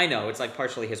deceptive. I know it's like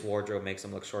partially his wardrobe makes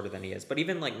him look shorter than he is, but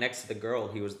even like next to the girl,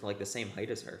 he was like the same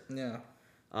height as her. Yeah.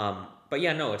 But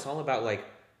yeah, no, it's all about like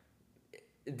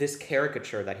this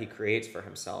caricature that he creates for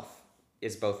himself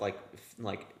is both like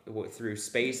through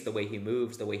space, the way he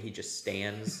moves, the way he just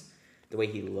stands, the way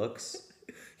he looks.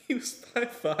 He was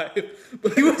 5'5",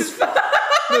 but he was 5.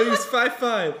 No, he was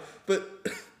 5'5", but.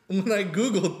 When I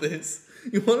Googled this,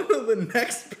 you want to know the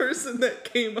next person that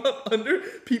came up under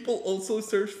people also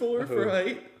search for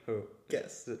height? Who?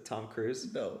 Guess. Is it Tom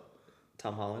Cruise? No.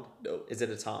 Tom Holland? No. Is it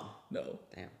a Tom? No.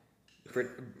 Damn.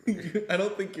 I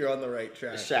don't think you're on the right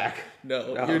track. Shaq.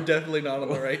 No, you're definitely not on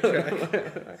the right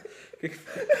track.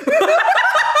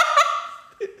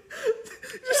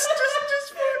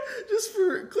 Just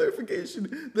for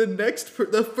clarification,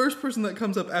 the first person that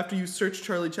comes up after you search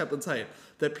Charlie Chaplin's height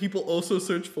that people also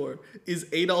search for is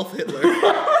Adolf Hitler.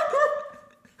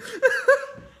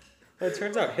 It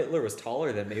turns out Hitler was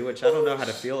taller than me, which I don't know how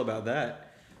to feel about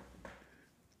that.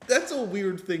 That's a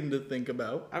weird thing to think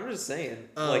about. I'm just saying,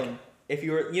 like, if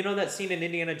you know that scene in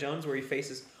Indiana Jones where he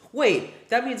faces. Wait,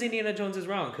 that means Indiana Jones is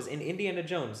wrong, because in Indiana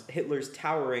Jones, Hitler's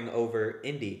towering over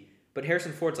Indy. But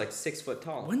Harrison Ford's like 6 foot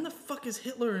tall. When the fuck is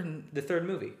Hitler in... The third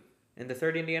movie. In the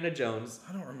third Indiana Jones...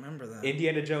 I don't remember that.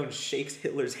 Indiana Jones shakes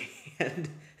Hitler's hand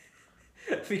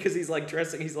because he's like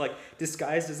he's like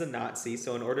disguised as a Nazi,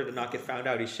 so in order to not get found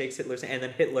out, he shakes Hitler's hand, and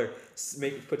then Hitler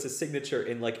puts a signature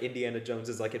in like Indiana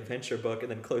Jones's like adventure book,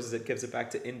 and then closes it, gives it back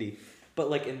to Indy. But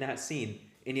like in that scene,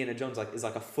 Indiana Jones is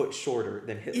like a foot shorter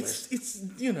than Hitler. It's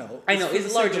you know... I know,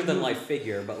 it's larger than life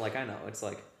figure, but like I know, it's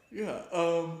like... Yeah,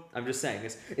 I'm just saying,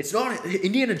 it's not...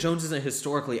 Indiana Jones isn't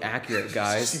historically accurate,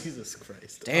 guys. Jesus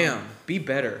Christ. Damn, be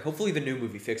better. Hopefully the new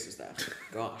movie fixes that.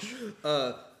 Gosh.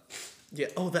 Yeah,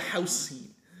 the house scene.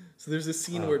 So there's this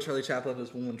scene where Charlie Chaplin and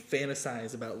this woman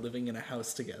fantasize about living in a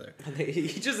house together. He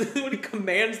just, when he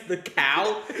commands the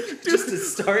cow just to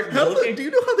start milking. Do you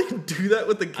know how they do that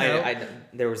with the cow?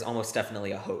 There was almost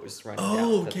definitely a hose running down.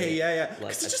 Oh, okay, yeah.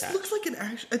 Because it just looks like an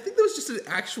actual... I think that was just an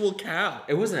actual cow.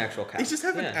 It was an actual cow. They just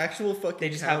have an actual fucking cow. They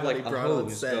just have like a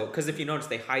hose go... Because if you notice,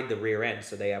 they hide the rear end,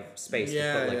 so they have space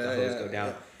to put the hose go down.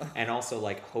 Yeah. And also,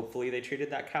 like, hopefully they treated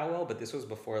that cow well, but this was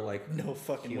before, like... No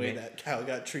fucking way that cow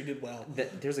got treated well.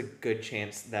 There's a good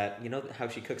chance that... You know how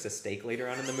she cooks a steak later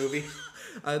on in the movie?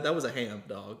 That was a ham,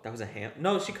 dog. That was a ham?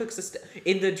 No, she cooks a steak.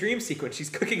 In the dream sequence, she's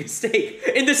cooking a steak.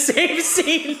 In the same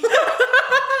scene!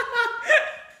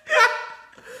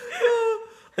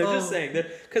 I'm just saying.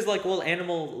 Because, like,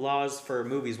 animal laws for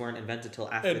movies weren't invented till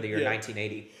after the year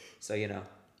 1980. So, you know.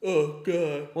 Oh,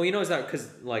 God. Well, you know, it's that because,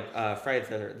 like, Friday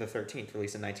the 13th,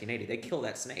 released in 1980, they killed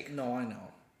that snake. No, I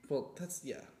know. Well, that's,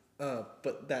 yeah.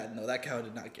 But that cow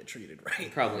did not get treated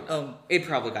right. Probably not. It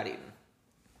probably got eaten.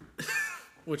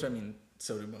 which I mean,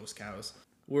 so do most cows.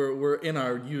 We're in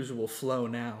our usual flow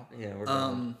now. Yeah, we're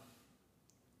going.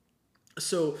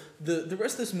 So the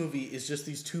rest of this movie is just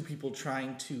these two people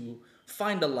trying to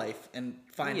find a life and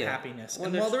find happiness. Well,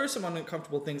 and while there are some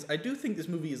uncomfortable things, I do think this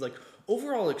movie is like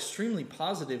overall extremely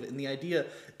positive in the idea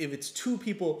if it's two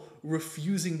people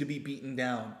refusing to be beaten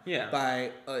down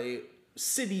by a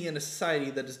city and a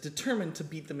society that is determined to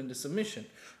beat them into submission.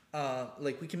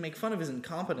 Like, we can make fun of his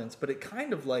incompetence, but it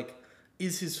kind of like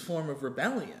is his form of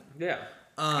rebellion. Yeah.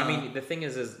 I mean, the thing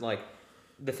is like,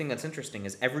 the thing that's interesting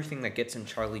is everything that gets in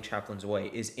Charlie Chaplin's way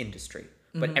is industry.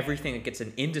 But everything that gets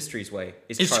in industry's way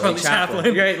is Charlie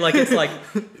Chaplin. Right? Like, it's like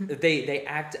they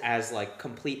act as like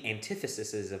complete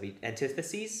antitheses of each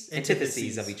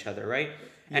other, right?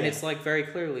 And it's like very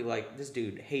clearly like this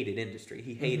dude hated industry.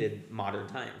 He hated modern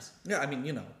times. Yeah, I mean,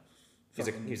 you know,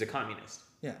 he's a communist.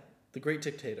 Yeah, The Great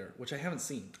Dictator, which I haven't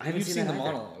seen. You've seen the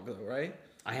monologue though, right?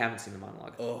 I haven't seen the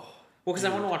monologue. Oh. Well, because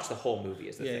I want to watch the whole movie.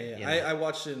 Is the thing? Yeah. You know? I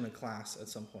watched it in a class at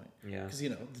some point. Yeah. Because, you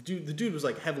know, the dude was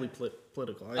like heavily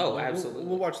political. Absolutely.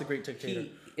 We'll watch The Great Dictator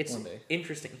it's one day.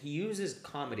 Interesting. He uses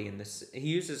comedy in this. He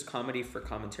uses comedy for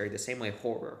commentary the same way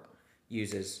horror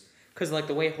uses. Because like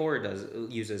the way horror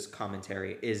uses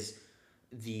commentary is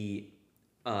the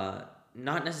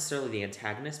not necessarily the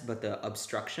antagonist, but the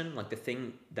obstruction, like the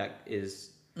thing that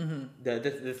is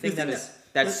the thing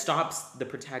that stops the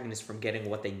protagonist from getting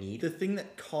what they need. The thing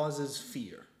that causes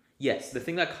fear. Yes, the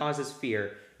thing that causes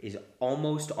fear is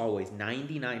almost always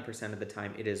 99% of the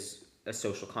time it is a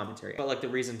social commentary. But like the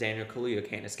reason Daniel Kaluuya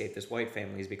can't escape this white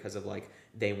family is because of like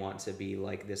they want to be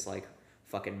like this like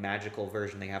fucking magical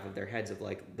version they have of their heads of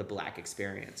like the black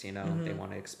experience, you know? They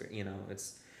want to experience, you know,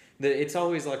 it's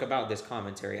always like about this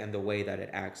commentary and the way that it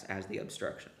acts as the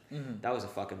obstruction. That was a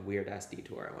fucking weird ass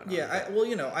detour I went on. Yeah,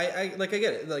 I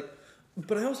get it. Like,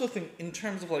 but I also think in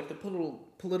terms of like the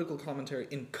political commentary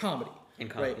in comedy.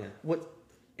 Right? Yeah. What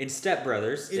in Step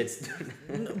Brothers, it's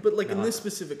but like in this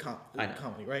specific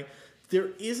comedy, right?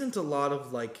 There isn't a lot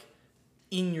of like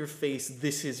in your face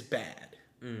this is bad.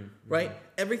 Right?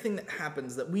 Everything that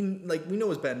happens that we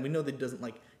know is bad and we know that it doesn't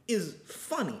like is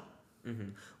funny.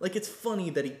 Like, it's funny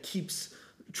that he keeps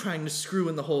trying to screw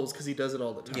in the holes because he does it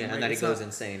all the time. Yeah, right? and that he goes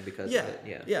insane because of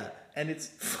it. Yeah. And it's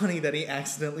funny that he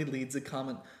accidentally leads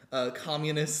a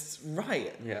communist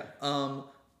riot. Yeah.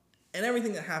 And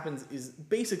everything that happens is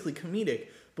basically comedic.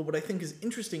 But what I think is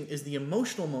interesting is the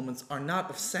emotional moments are not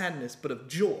of sadness, but of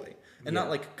joy. And not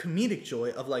like comedic joy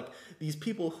of like these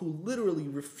people who literally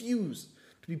refuse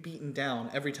to be beaten down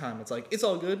every time. It's like, it's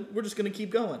all good. We're just going to keep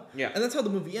going. Yeah. And that's how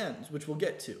the movie ends, which we'll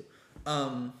get to.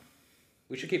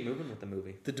 We should keep moving with the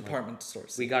movie. The department store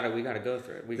scene. We gotta go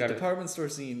through it. The department store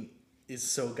scene is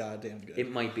so goddamn good.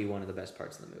 It might be one of the best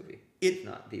parts of the movie. It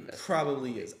not the best.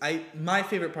 Probably is. My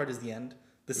favorite part is the end,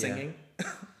 the singing.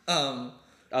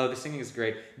 The singing is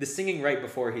great. The singing right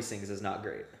before he sings is not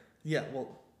great. Yeah,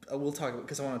 well, we'll talk about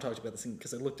because I want to talk to you about the singing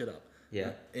because I looked it up.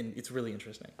 Yeah, and it's really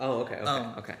interesting. Oh,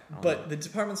 okay. But the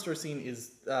department store scene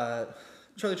is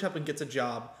Charlie Chaplin gets a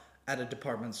job at a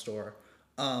department store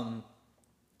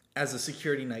as a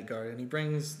security night guard, and he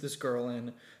brings this girl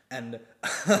in, and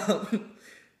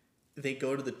they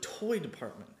go to the toy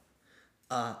department,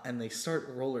 and they start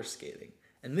roller skating.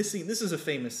 And this is a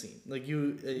famous scene. Like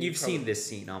you've seen this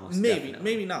scene almost.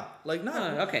 Maybe not. Like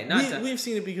not. Okay, we've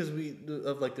seen it because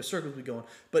of like the circles we go in.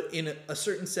 But in a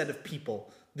certain set of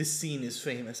people, this scene is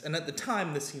famous. And at the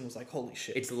time, this scene was like, holy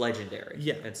shit. It's legendary.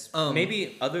 Yeah. It's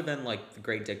maybe other than like The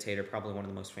Great Dictator, probably one of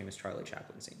the most famous Charlie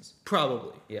Chaplin scenes.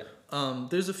 Probably. Yeah.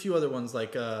 There's a few other ones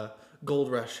like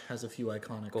Gold Rush has a few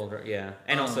iconic. Gold Rush, yeah,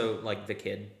 and also like The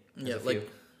Kid. Yeah, like.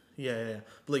 Yeah.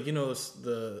 But like, you know,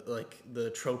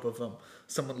 the trope of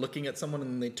someone looking at someone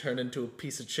and they turn into a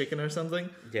piece of chicken or something.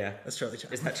 Yeah, that's Charlie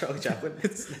Chaplin. Is that Charlie Chaplin?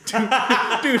 dude,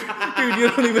 you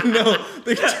don't even know.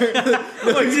 They turn.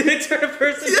 Did they turn a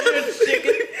person into a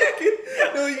chicken?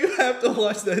 No, you have to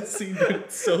watch that scene. Dude.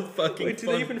 It's so fucking. Wait, do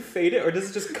fun. they even fade it, or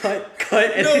does it just cut,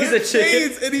 and no, he's a chicken?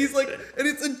 Fades, and he's like, and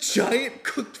it's a giant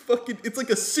cooked fucking. It's like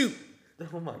a suit.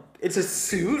 Oh my! It's a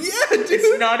suit? Yeah, dude.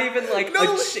 It's not even like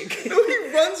a chicken. No, he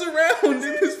runs around in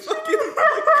this fucking.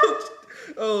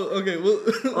 Oh, okay. Well,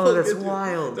 that's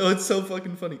wild. Oh, it's so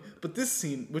fucking funny. But this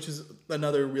scene, which is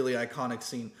another really iconic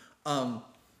scene,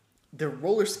 they're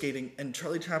roller skating, and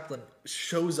Charlie Chaplin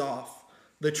shows off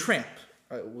the tramp.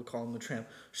 We'll call him the tramp.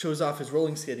 Shows off his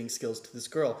rolling skating skills to this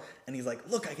girl, and he's like,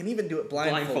 "Look, I can even do it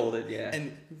blindfolded." Yeah.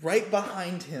 And right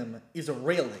behind him is a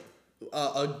railing,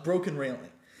 a broken railing.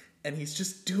 And he's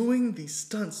just doing these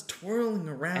stunts, twirling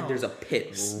around. And there's a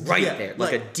pit right there,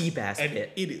 like a deep-ass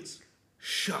pit. It is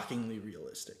shockingly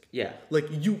realistic. Yeah. Like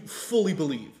you fully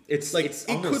believe It's like it's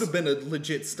it almost, could have been a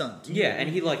legit stunt. Yeah, and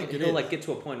he'll is. like get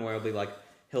to a point where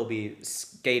he'll be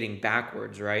skating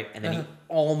backwards, right? And then he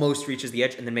almost reaches the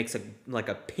edge and then makes a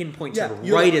pinpoint turn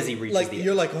right as he reaches the edge.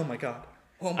 You're like, oh my god.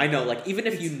 Oh my I know, god. like even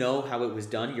if you know how it was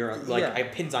done, you're like Yeah.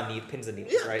 pins and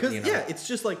needles, Yeah, right? because You know? it's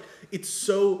just like it's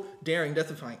so daring,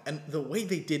 death-defying, and the way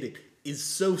they did it is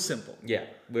so simple. Yeah,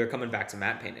 we're coming back to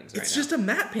matte paintings right It's now. just a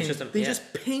matte painting. They yeah.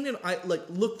 just painted.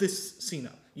 Look this scene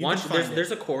up. You Watch, can find it.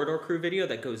 there's a Corridor Crew video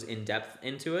that goes in depth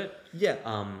into it. Yeah,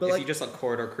 but if like, you just like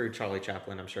Corridor Crew Charlie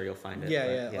Chaplin, I'm sure you'll find it.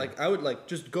 yeah. Like I would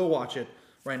just go watch it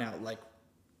right now. Like,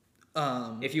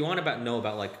 if you want know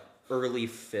about like early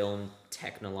film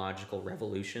technological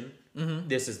revolution,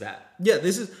 this is that. yeah,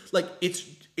 this is like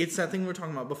it's that thing we were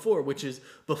talking about before, which is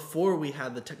before we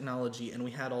had the technology and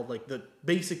we had all like the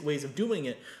basic ways of doing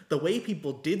it. The way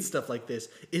people did stuff like this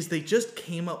is they just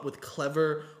came up with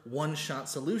clever one-shot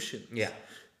solutions. Yeah.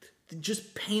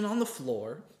 Just paint on the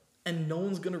floor and no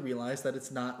one's gonna realize that it's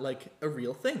not like a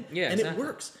real thing. Yeah, and exactly. it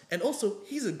works. And also,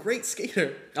 he's a great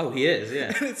skater. Oh, he is.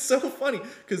 Yeah. And it's so funny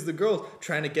because the girl's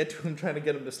trying to get to him, trying to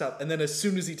get him to stop, and then as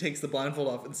soon as he takes the blindfold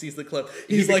off and sees the clip,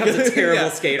 He like becomes a terrible yeah.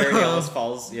 skater and he almost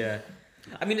falls. Yeah.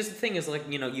 I mean, the thing is, like,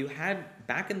 you had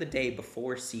back in the day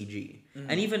before CG,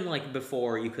 and even like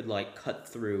before you could like cut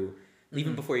through,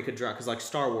 even before you could draw, because like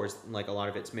Star Wars, like a lot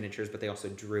of it's miniatures, but they also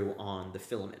drew on the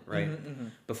filament, right?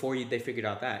 Before they figured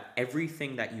out that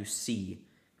everything that you see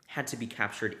had to be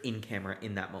captured in camera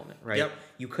in that moment, right? Yep.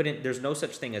 You couldn't. There's no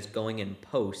such thing as going in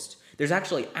post. There's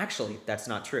actually that's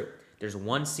not true. There's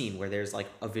one scene where there's like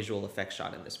a visual effects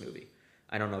shot in this movie.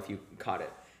 I don't know if you caught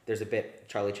it. There's a bit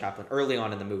Charlie Chaplin early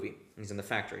on in the movie. He's in the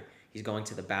factory. He's going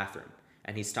to the bathroom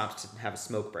and he stops to have a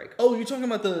smoke break. Oh, you're talking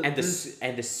about And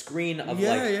the screen of Yeah,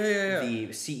 like yeah. the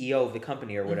CEO of the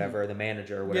company or whatever, the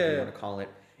manager or whatever you want to call it,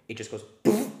 it just goes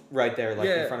poof, right there, like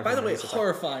in front of him. By the way, it's just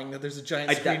horrifying that there's a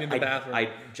giant screen in the bathroom. I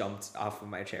jumped off of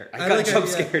my chair. I got jump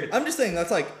scared. I'm just saying that's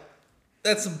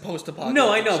some post-apocalyptic.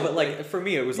 No, I know, shit, but like for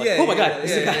me, it was like, oh my god,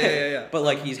 this is a guy. Yeah. But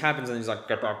like he happens and he's like,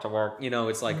 get back to work.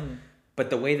 It's like, but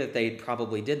the way that they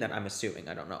probably did that, I'm assuming,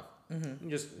 I don't know. You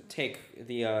just take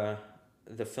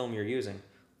the film you're using,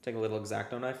 take a little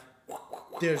X-Acto knife,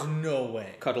 There's no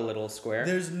way. cut a little square.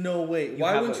 There's no way.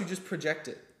 Why wouldn't you just project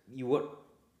it? You would,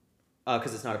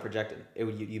 because it's not a projected.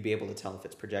 You'd be able to tell if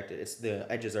it's projected. It's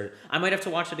the edges are. I might have to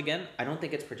watch it again. I don't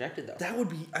think it's projected though. That would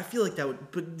be. I feel like that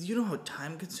would. But do you know how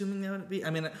time-consuming that would be? I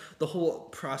mean, the whole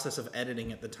process of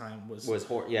editing at the time was.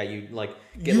 Yeah, you like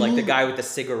get like the guy with the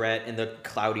cigarette in the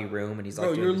cloudy room, and he's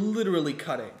like, Bro, you're literally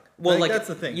cutting. Well, like that's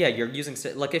the thing. Yeah, you're using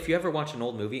like if you ever watch an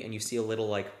old movie and you see a little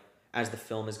like as the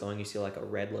film is going, you see like a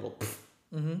red little.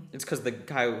 It's because the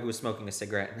guy who was smoking a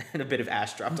cigarette and a bit of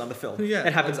ash dropped on the film. Yeah,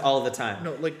 it happens all the time.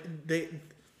 No,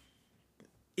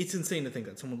 it's insane to think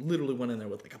that someone literally went in there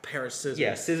with like a pair of scissors.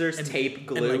 Yeah, scissors, tape,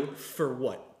 glue. And for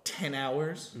what, 10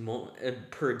 hours?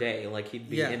 Per day. Like he'd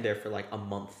be in there for like a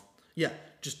month. Yeah,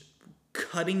 just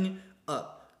cutting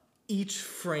up each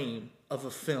frame of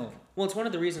a film. Well, it's one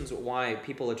of the reasons why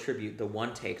people attribute the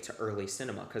one take to early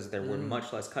cinema, because there were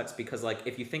much less cuts. Because like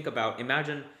if you think about,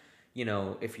 imagine,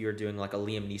 if you're doing like a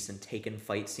Liam Neeson Taken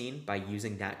fight scene by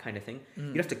using that kind of thing,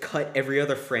 you'd have to cut every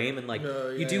other frame and like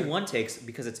you do one takes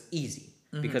because it's easy.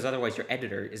 Because otherwise your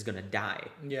editor is going to die.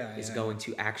 Is going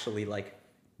to actually like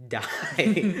die.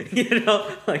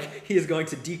 Like he is going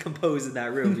to decompose in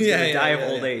that room. He's going to die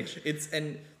of old age.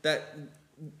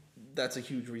 That's a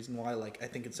huge reason why like I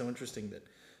think it's so interesting that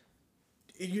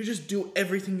you just do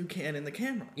everything you can in the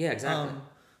camera. Yeah, exactly.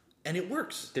 And it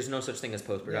works. There's no such thing as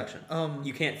post-production.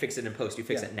 You can't fix it in post. You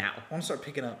fix it now. I want to start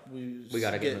picking up. We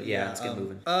gotta get let's get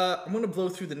moving. I'm gonna blow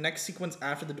through the next sequence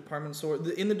after the department store.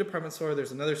 In the department store,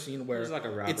 there's another scene where like a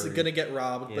robbery. It's gonna get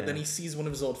robbed, but then he sees one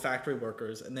of his old factory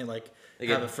workers, and they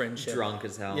have a friendship. Drunk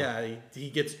as hell. Yeah, he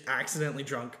gets accidentally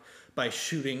drunk by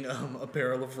shooting a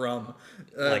barrel of rum.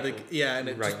 And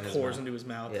it right just pours into his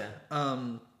mouth. Yeah.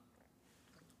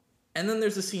 And then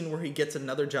there's a scene where he gets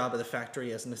another job at the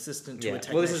factory as an assistant to a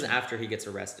technician. Well, this is after he gets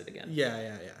arrested again.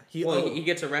 Yeah. He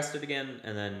gets arrested again,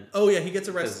 and then... Oh, yeah, he gets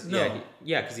arrested. No.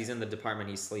 Because he's in the department.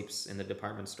 He sleeps in the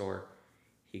department store.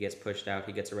 He gets pushed out.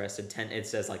 He gets arrested. It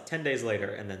says, 10 days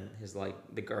later, and then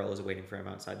the girl is waiting for him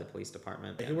outside the police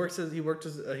department. He works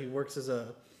as a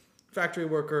factory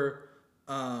worker.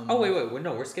 Wait.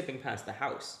 No, we're skipping past the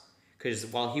house. Because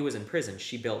while he was in prison,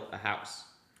 she built a house.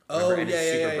 Remember? It's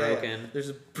super broken. Yeah. There's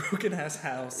a broken ass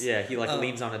house. Yeah, he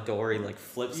leans on a door. He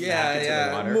flips back into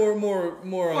the water.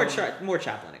 More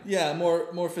Chaplining. Yeah,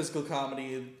 more physical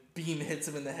comedy. Beam hits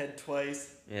him in the head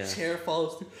twice. Yeah. Chair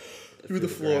falls through. through the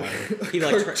floor. He a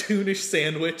like cartoonish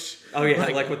sandwich. Oh yeah,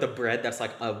 like with the bread that's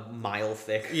like a mile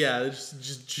thick. Yeah, it's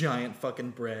just giant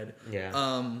fucking bread.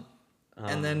 Yeah.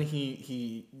 And then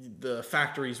the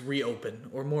factories reopen,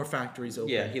 or more factories open.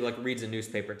 Yeah, he like reads a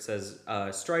newspaper. It says,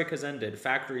 "Strike has ended.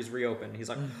 Factories reopen." He's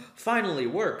like, "Finally,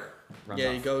 work." Runs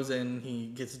off. He goes in. He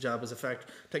gets a job as a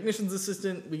technician's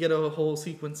assistant. We get a whole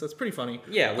sequence that's pretty funny.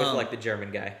 Yeah, with like the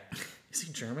German guy. Is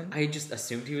he German? I just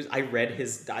assumed he was. I read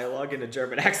his dialogue in a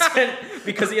German accent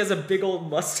because he has a big old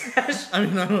mustache. I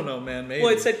mean, I don't know, man. Maybe.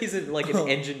 Well, it said he's like an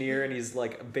engineer and he's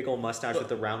like a big old mustache with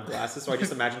the round glasses. So I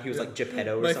just imagined he was like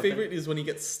Geppetto or My something. favorite is when he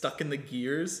gets stuck in the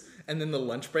gears and then the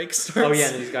lunch break starts. Oh yeah,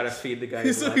 and he's got to feed the guy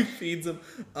his So lunch. he feeds him.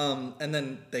 And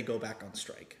then they go back on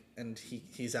strike. And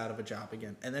he's out of a job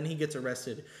again. And then he gets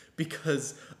arrested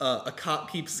because a cop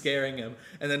keeps scaring him.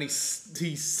 And then he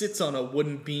sits on a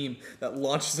wooden beam that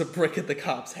launches a brick at the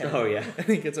cop's head. Oh, yeah. And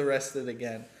he gets arrested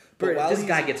again. But this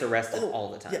guy gets arrested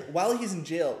all the time. Yeah, while he's in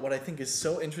jail, what I think is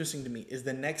so interesting to me is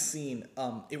the next scene.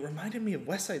 It reminded me of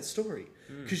West Side Story.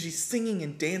 Because she's singing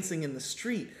and dancing in the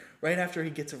street right after he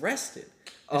gets arrested.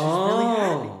 And she's really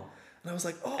happy. And I was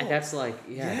like, oh. And that's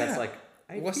like, that's like...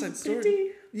 West Side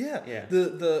Story. Yeah. Yeah.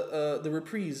 The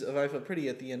reprise of I Feel Pretty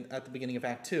at the beginning of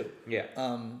Act 2. Yeah.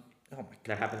 Oh my god.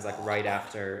 That happens like right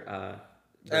after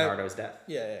Bernardo's death.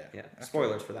 Yeah.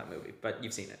 Spoilers for that movie, but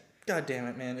you've seen it. God damn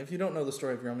it, man! If you don't know the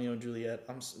story of Romeo and Juliet,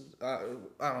 I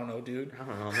don't know, dude. I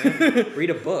don't know, man. Read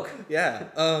a book. Yeah.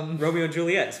 Romeo and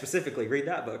Juliet specifically. Read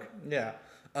that book. Yeah.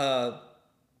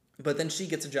 But then she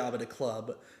gets a job at a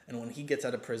club, and when he gets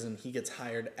out of prison, he gets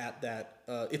hired at that.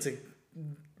 It's a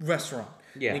restaurant.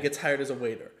 Yeah. And he gets hired as a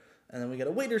waiter, and then we get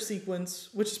a waiter sequence,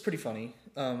 which is pretty funny.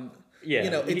 Yeah. You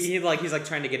know, he's like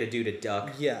trying to get a dude a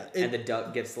duck. Yeah. And the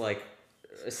duck gets like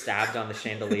stabbed on the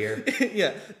chandelier.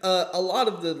 Yeah. A lot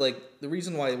of the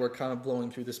reason why we're kind of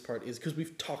blowing through this part is because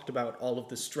we've talked about all of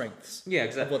the strengths. Yeah,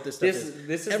 exactly. Of what this stuff is.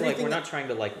 This is like, we're not trying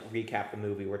to like recap the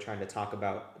movie. We're trying to talk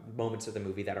about moments of the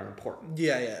movie that are important.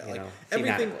 Yeah. You Like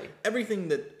know, everything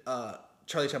that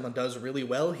Charlie Chaplin does really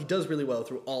well, he does really well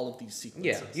through all of these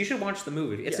sequences. Yeah, you should watch the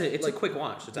movie. It's a quick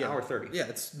watch. It's an hour 30. Yeah,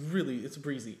 it's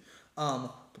breezy.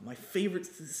 But my favorite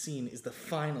scene is the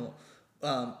final,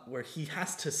 where he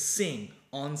has to sing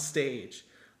on stage,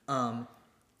 and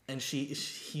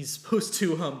he's supposed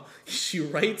to she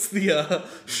writes the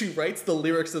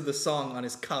lyrics of the song on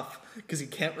his cuff because he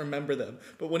can't remember them.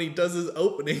 But when he does his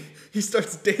opening, he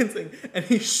starts dancing and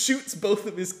he shoots both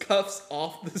of his cuffs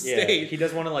off the stage. He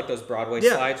does one of like those Broadway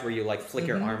slides where you like flick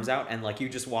your arms out and like you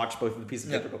just watch both of the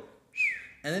pieces of paper go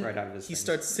and then right out of his he thing.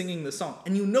 starts singing the song,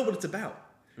 and you know what it's about.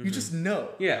 You just know.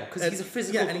 Yeah, because he's a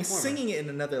physical and he's performer. singing it in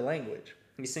another language.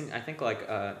 He's singing, I think like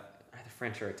either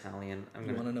French or Italian.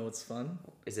 You want to know what's fun?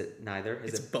 Is it neither?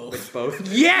 It's both. It's both.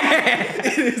 Yeah.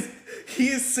 It is. He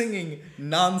is singing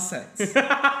nonsense.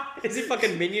 Is he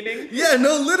fucking minioning? Yeah,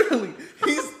 no, literally.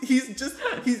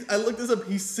 I looked this up.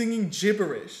 He's singing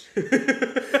gibberish.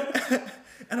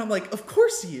 And I'm like, of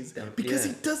course he is, because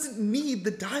he doesn't need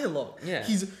the dialogue. Yeah.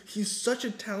 He's such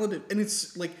a talented, and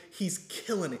it's like he's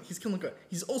killing it. He's killing it.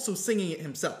 He's also singing it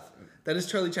himself. That is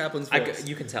Charlie Chaplin's voice.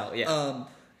 You can tell, yeah.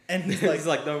 And he's like, he's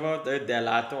like the voto de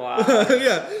la tua.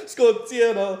 yeah,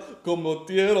 scotiero como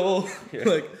tiero.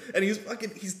 Like, and he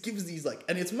gives these like,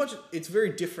 and it's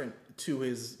very different to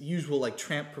his usual like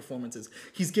tramp performances.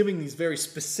 He's giving these very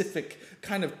specific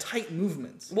kind of tight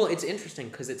movements. Well, it's interesting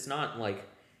because it's not like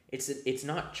it's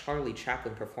not Charlie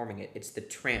Chaplin performing it. It's the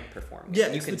tramp performing it. Yeah,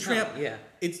 it's the tramp. Yeah,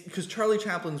 it's because Charlie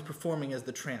Chaplin's performing as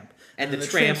the tramp, and the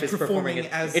tramp is performing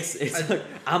as it's like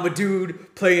I'm a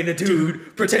dude playing a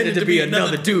dude pretending to be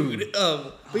another dude.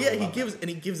 But yeah, he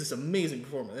gives this amazing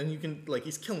performance, and you can like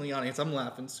he's killing the audience. I'm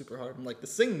laughing super hard. I'm like the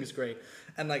singing is great,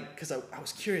 and like because I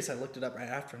was curious, I looked it up right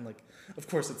after. I'm like, of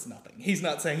course it's nothing. He's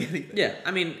not saying anything. Yeah,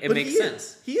 I mean it makes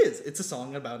sense. He is. It's a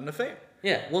song about an affair.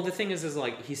 Yeah, well, the thing is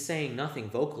like he's saying nothing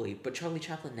vocally, but Charlie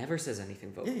Chaplin never says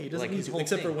anything vocally. Yeah, he doesn't like, need to,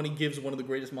 except for when he gives one of the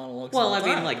greatest monologues. Well, of all I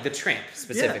mean, time. like the tramp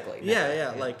specifically.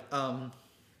 Yeah. Like,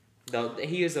 though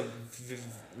he is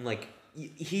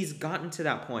he's gotten to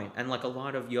that point, and like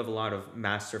you have a lot of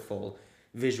masterful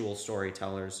visual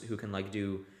storytellers who can like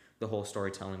do the whole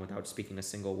storytelling without speaking a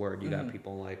single word. You got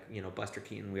people like, Buster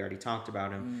Keaton, we already talked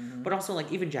about him. But also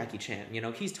like even Jackie Chan,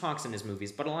 he talks in his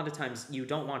movies, but a lot of times you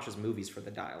don't watch his movies for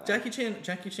the dialogue. Jackie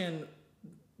Chan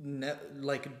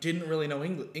didn't really know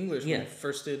English when Yeah. he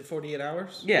first did 48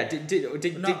 Hours. Yeah, Not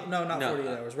 48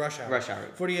 Hours. Rush Hour. Rush Hour.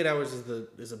 48 Hours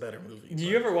is a better movie. Do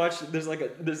you ever watch? There's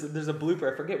a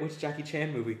blooper. I forget which Jackie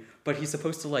Chan movie, but he's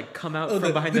supposed to like come out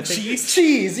from behind the thing.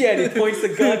 cheese. Yeah, and he points the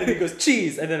gun and he goes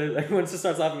cheese, and then everyone just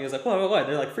starts laughing. He's like, what?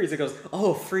 They're like freeze. It goes,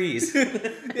 oh, freeze. Yeah,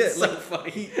 It's so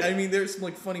funny. there's some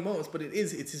like funny moments, but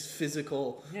it's his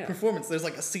physical performance. There's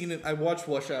like a scene I watched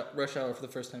Rush Hour for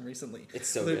the first time recently. It's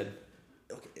so good.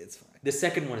 Okay, it's fine. The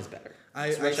second one is better.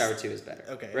 Rush Hour 2 is better.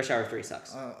 Okay. Rush Hour 3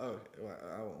 sucks. Well,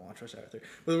 I won't watch Rush Hour 3.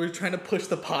 But we're trying to push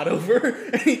the pot over,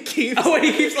 and he keeps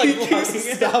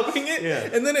stopping it, Yeah.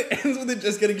 and then it ends with it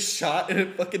just getting shot, and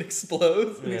it fucking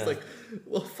explodes, and he's Yeah. like,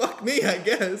 well, fuck me, I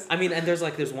guess. I mean, and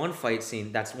there's one fight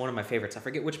scene that's one of my favorites. I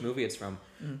forget which movie it's from,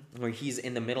 where he's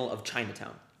in the middle of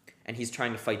Chinatown, and he's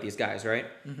trying to fight these guys, right?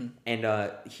 Mm-hmm.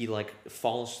 And he like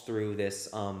falls through this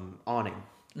awning.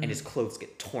 And his clothes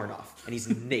get torn off, and he's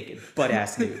naked,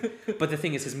 butt-ass nude. But the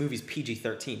thing is, his movie's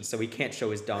PG-13, so he can't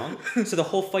show his dong. So the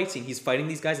whole fight scene, he's fighting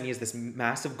these guys, and he has this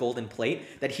massive golden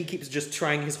plate that he keeps just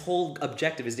trying. His whole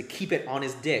objective is to keep it on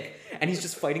his dick, and he's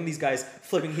just fighting these guys,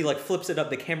 flipping. He like flips it up.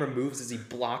 The camera moves as he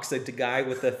blocks the guy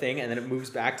with the thing, and then it moves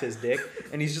back to his dick,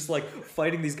 and he's just like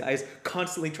fighting these guys,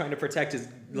 constantly trying to protect his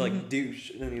like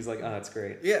douche. And he's like, oh, it's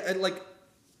great. Yeah, and like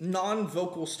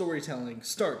non-vocal storytelling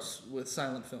starts with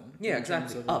silent film. Yeah,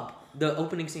 exactly. Up. The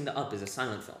opening scene to Up is a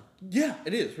silent film. Yeah,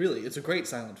 it is, really. It's a great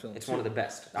silent film. It's one of the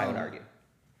best, I would argue.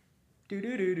 It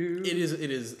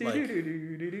is like,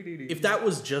 if that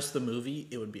was just the movie,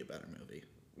 it would be a better movie.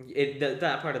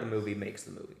 That part of the movie makes the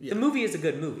movie. Yeah. The movie is a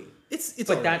good movie. It's but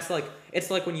right. that's like,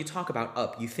 it's like when you talk about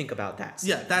Up, you think about that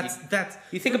scene. Yeah, that's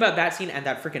you think about that scene and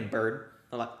that freaking bird.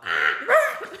 I'm like,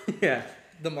 yeah.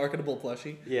 the marketable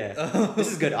plushie. Yeah.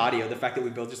 This is good audio. The fact that we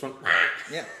both just went,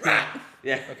 Yeah.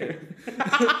 yeah. Okay.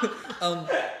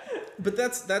 But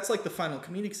that's like the final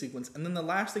comedic sequence, and then the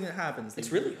last thing that happens.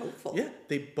 It's really hopeful. Yeah,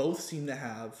 they both seem to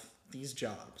have these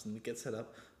jobs, and it gets set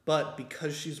up. But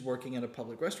because she's working at a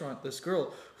public restaurant, this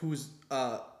girl who's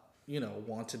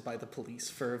wanted by the police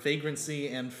for vagrancy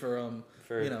and for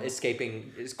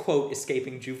escaping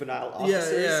juvenile officers.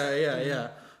 officers.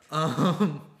 Yeah.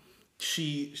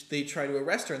 They try to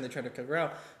arrest her and they try to cut her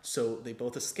out, so they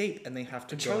both escape and they have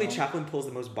to. Charlie Chaplin pulls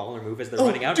the most baller move as they're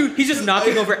running out. Dude, he's just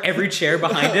knocking over every chair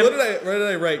behind him. What did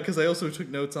I write? Because I also took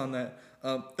notes on that.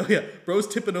 Bro's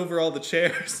tipping over all the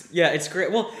chairs. Yeah, it's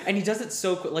great. Well, and he does it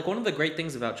so quick. Like, one of the great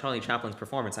things about Charlie Chaplin's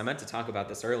performance, I meant to talk about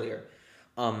this earlier.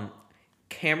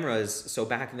 Cameras, so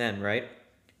back then, right?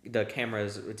 The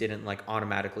cameras didn't like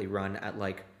automatically run at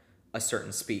like a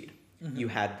certain speed.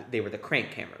 Mm-hmm. They were the crank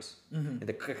cameras. Mm-hmm.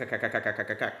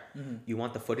 You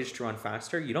want the footage to run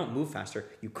faster? You don't move faster.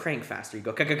 You crank faster. You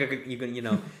go,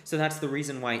 So that's the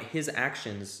reason why his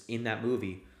actions in that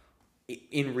movie,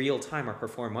 in real time, are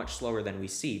performed much slower than we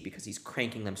see, because he's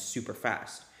cranking them super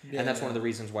fast. Yeah, and that's one of the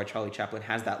reasons why Charlie Chaplin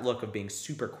has that look of being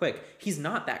super quick. He's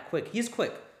not that quick. He is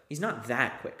quick. He's not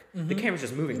that quick. Mm-hmm. The camera's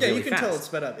just moving really fast. Yeah, you can tell it's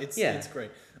sped up. It's great.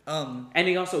 And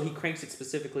he cranks it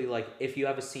specifically, like, if you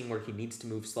have a scene where he needs to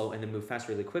move slow and then move fast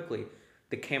really quickly,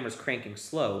 the camera's cranking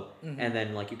slow, and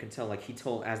then, like, you can tell, like, he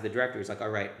told, as the director, he's like, all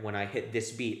right, when I hit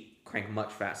this beat, crank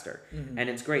much faster. And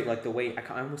it's great, like, the way,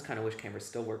 I almost kind of wish cameras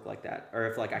still work like that, or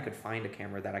if, like, I could find a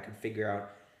camera that I can figure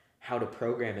out how to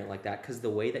program it like that, because the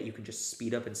way that you can just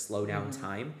speed up and slow down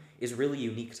time is really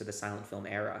unique to the silent film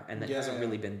era, and that hasn't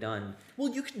really been done.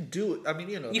 Well, you can do it. I mean,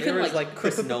 you can like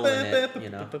Chris Nolan it, the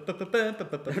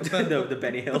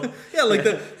Benny Hill. Yeah, like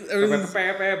the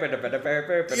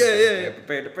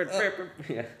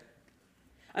yeah.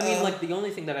 I mean, like, the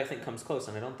only thing that I think comes close,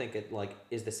 and I don't think it like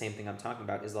is the same thing I'm talking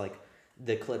about, is like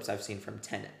the clips I've seen from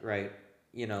Tenet, right?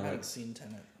 I haven't seen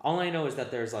Tenet. All I know is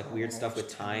that there's like weird stuff with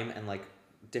time and like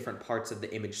different parts of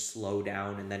the image slow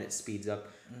down and then it speeds up,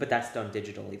 but that's done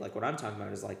digitally. Like, what I'm talking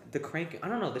about is like the cranking. I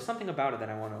don't know. There's something about it that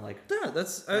I want to like. Yeah,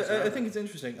 I think it's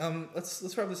interesting.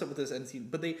 Let's wrap this up with this end scene.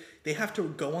 But they have to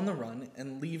go on the run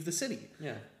and leave the city.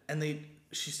 Yeah. And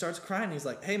she starts crying. He's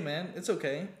like, "Hey man, it's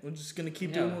okay. We're just gonna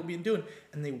keep doing what we've been doing."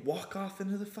 And they walk off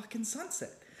into the fucking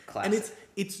sunset. Classic. And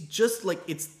it's just like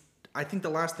I think the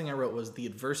last thing I wrote was the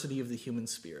adversity of the human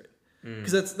spirit.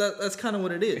 Because that's kind of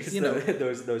what it is,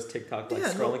 those TikTok like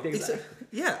scrolling things. I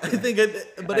think,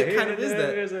 but it kind of is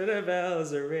that. The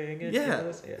bells are ringing.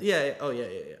 Yeah. Oh yeah.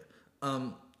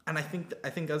 And I think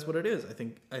that's what it is. I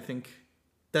think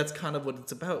that's kind of what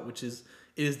it's about, which is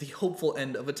it is the hopeful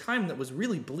end of a time that was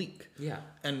really bleak. Yeah.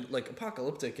 And like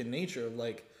apocalyptic in nature.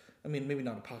 Like, I mean, maybe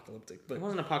not apocalyptic, but it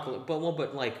wasn't apocalyptic.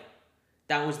 But like,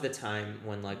 that was the time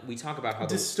when, like, we talk about how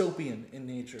dystopian in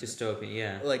nature. Dystopian,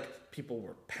 yeah. Like, people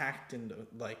were packed into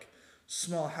like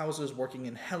small houses working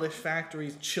in hellish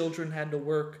factories. Children had to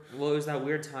work. Well, it was that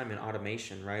weird time in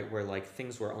automation, right? Where like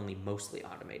things were only mostly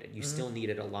automated. You still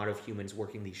needed a lot of humans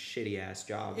working these shitty ass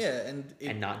jobs. Yeah,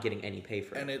 and not getting any pay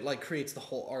for it. And it like creates the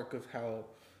whole arc of how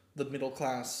the middle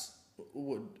class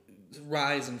would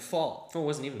rise and fall. Well, it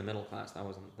wasn't even the middle class. That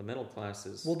wasn't the middle class.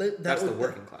 Is That's the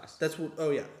working class. That's what.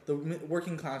 Oh yeah, the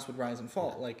working class would rise and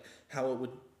fall. Like how it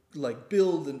would like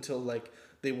build until like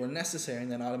they were necessary,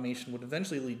 and then automation would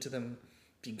eventually lead to them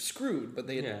being screwed. But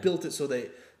they had built it so they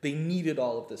needed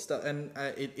all of this stuff, and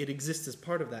it exists as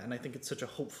part of that. And I think it's such a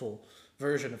hopeful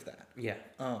version of that. Yeah.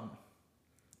 God,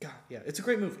 yeah, it's a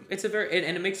great movie. It's and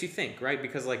it makes you think, right?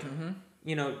 Because like.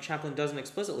 You know, Chaplin doesn't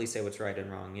explicitly say what's right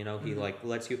and wrong. You know, he like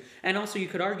lets you, and also you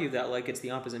could argue that like it's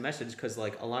the opposite message because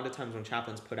like a lot of times when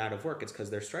Chaplin's put out of work, it's because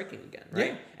they're striking again,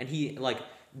 right? Yeah. And he like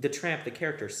the tramp, the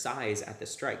character sighs at the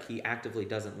strike. He actively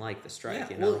doesn't like the strike. Yeah.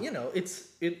 You know? Well, you know,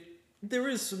 there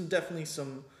is definitely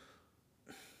some.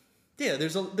 Yeah,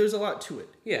 there's a lot to it.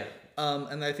 Yeah.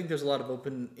 And I think there's a lot of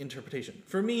open interpretation.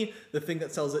 For me, the thing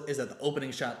that sells it is that the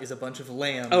opening shot is a bunch of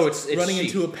lambs running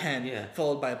into a pen,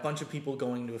 followed by a bunch of people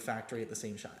going into a factory at the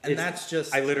same shot. And that's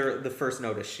just... the first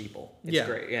note is sheeple. It's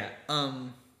great, yeah.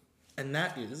 And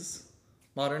that is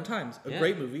Modern Times, a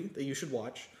great movie that you should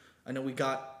watch. I know we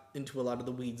got into a lot of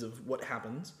the weeds of what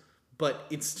happens, but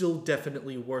it's still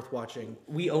definitely worth watching.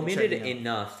 We omitted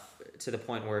enough to the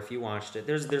point where if you watched it,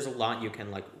 there's a lot you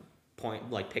can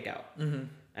pick out. Mm-hmm.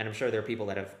 And I'm sure there are people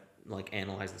that have like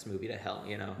analyzed this movie to hell,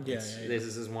 you know. This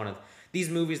is one of these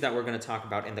movies that we're going to talk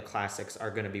about in the classics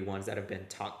are going to be ones that have been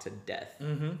talked to death.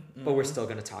 But we're still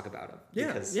going to talk about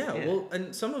them. Well,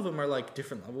 and some of them are like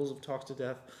different levels of talked to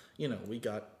death. You know, we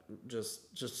got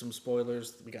just some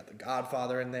spoilers. We got The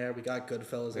Godfather in there. We got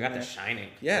Goodfellas. We got The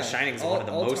Shining. Yeah, The Shining is one of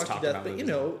the most talked about movies. But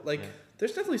you know,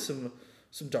 there's definitely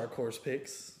some dark horse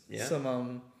picks. Yeah.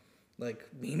 Some like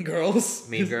Mean Girls.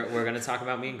 We're gonna talk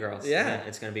about Mean Girls. Yeah,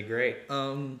 it's gonna be great.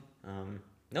 No,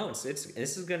 this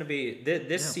is gonna be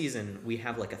this season. We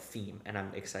have like a theme, and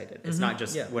I'm excited. It's not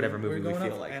just whatever movie we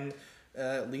feel like. And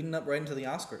leading up right into the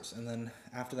Oscars, and then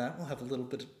after that, we'll have a little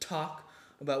bit of talk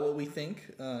about what we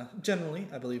think. Generally,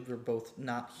 I believe we're both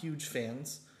not huge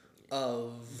fans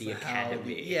of the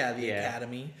Academy. The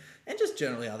Academy, and just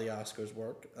generally how the Oscars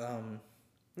work.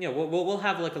 Yeah, we'll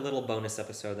have like a little bonus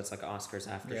episode that's like Oscars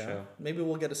after show. Maybe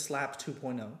we'll get a Slap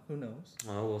 2.0. Who knows?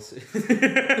 Oh, we'll see.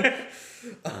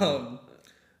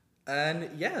 And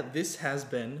yeah, this has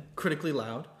been Critically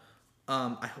Loud.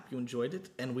 I hope you enjoyed it,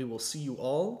 and we will see you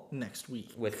all next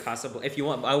week with Casablanca. If you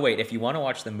want to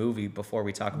watch the movie before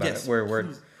we talk about it,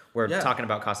 we're talking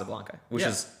about Casablanca, which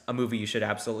is a movie you should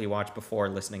absolutely watch before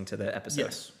listening to the episode.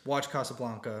 Yes, watch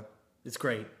Casablanca. It's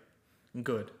great and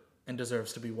good and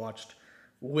deserves to be watched.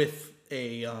 With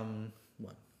a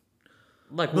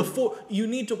before you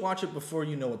need to watch it before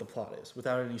you know what the plot is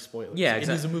without any spoilers. Yeah,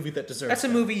 exactly. It is a movie that deserves. That's a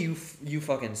movie you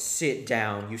fucking sit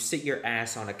down, you sit your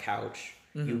ass on a couch,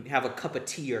 you have a cup of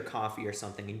tea or coffee or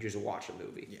something, and you just watch a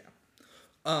movie.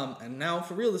 Yeah. And now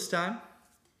for real this time.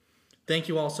 Thank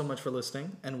you all so much for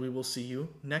listening, and we will see you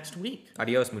next week.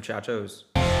 Adios, muchachos.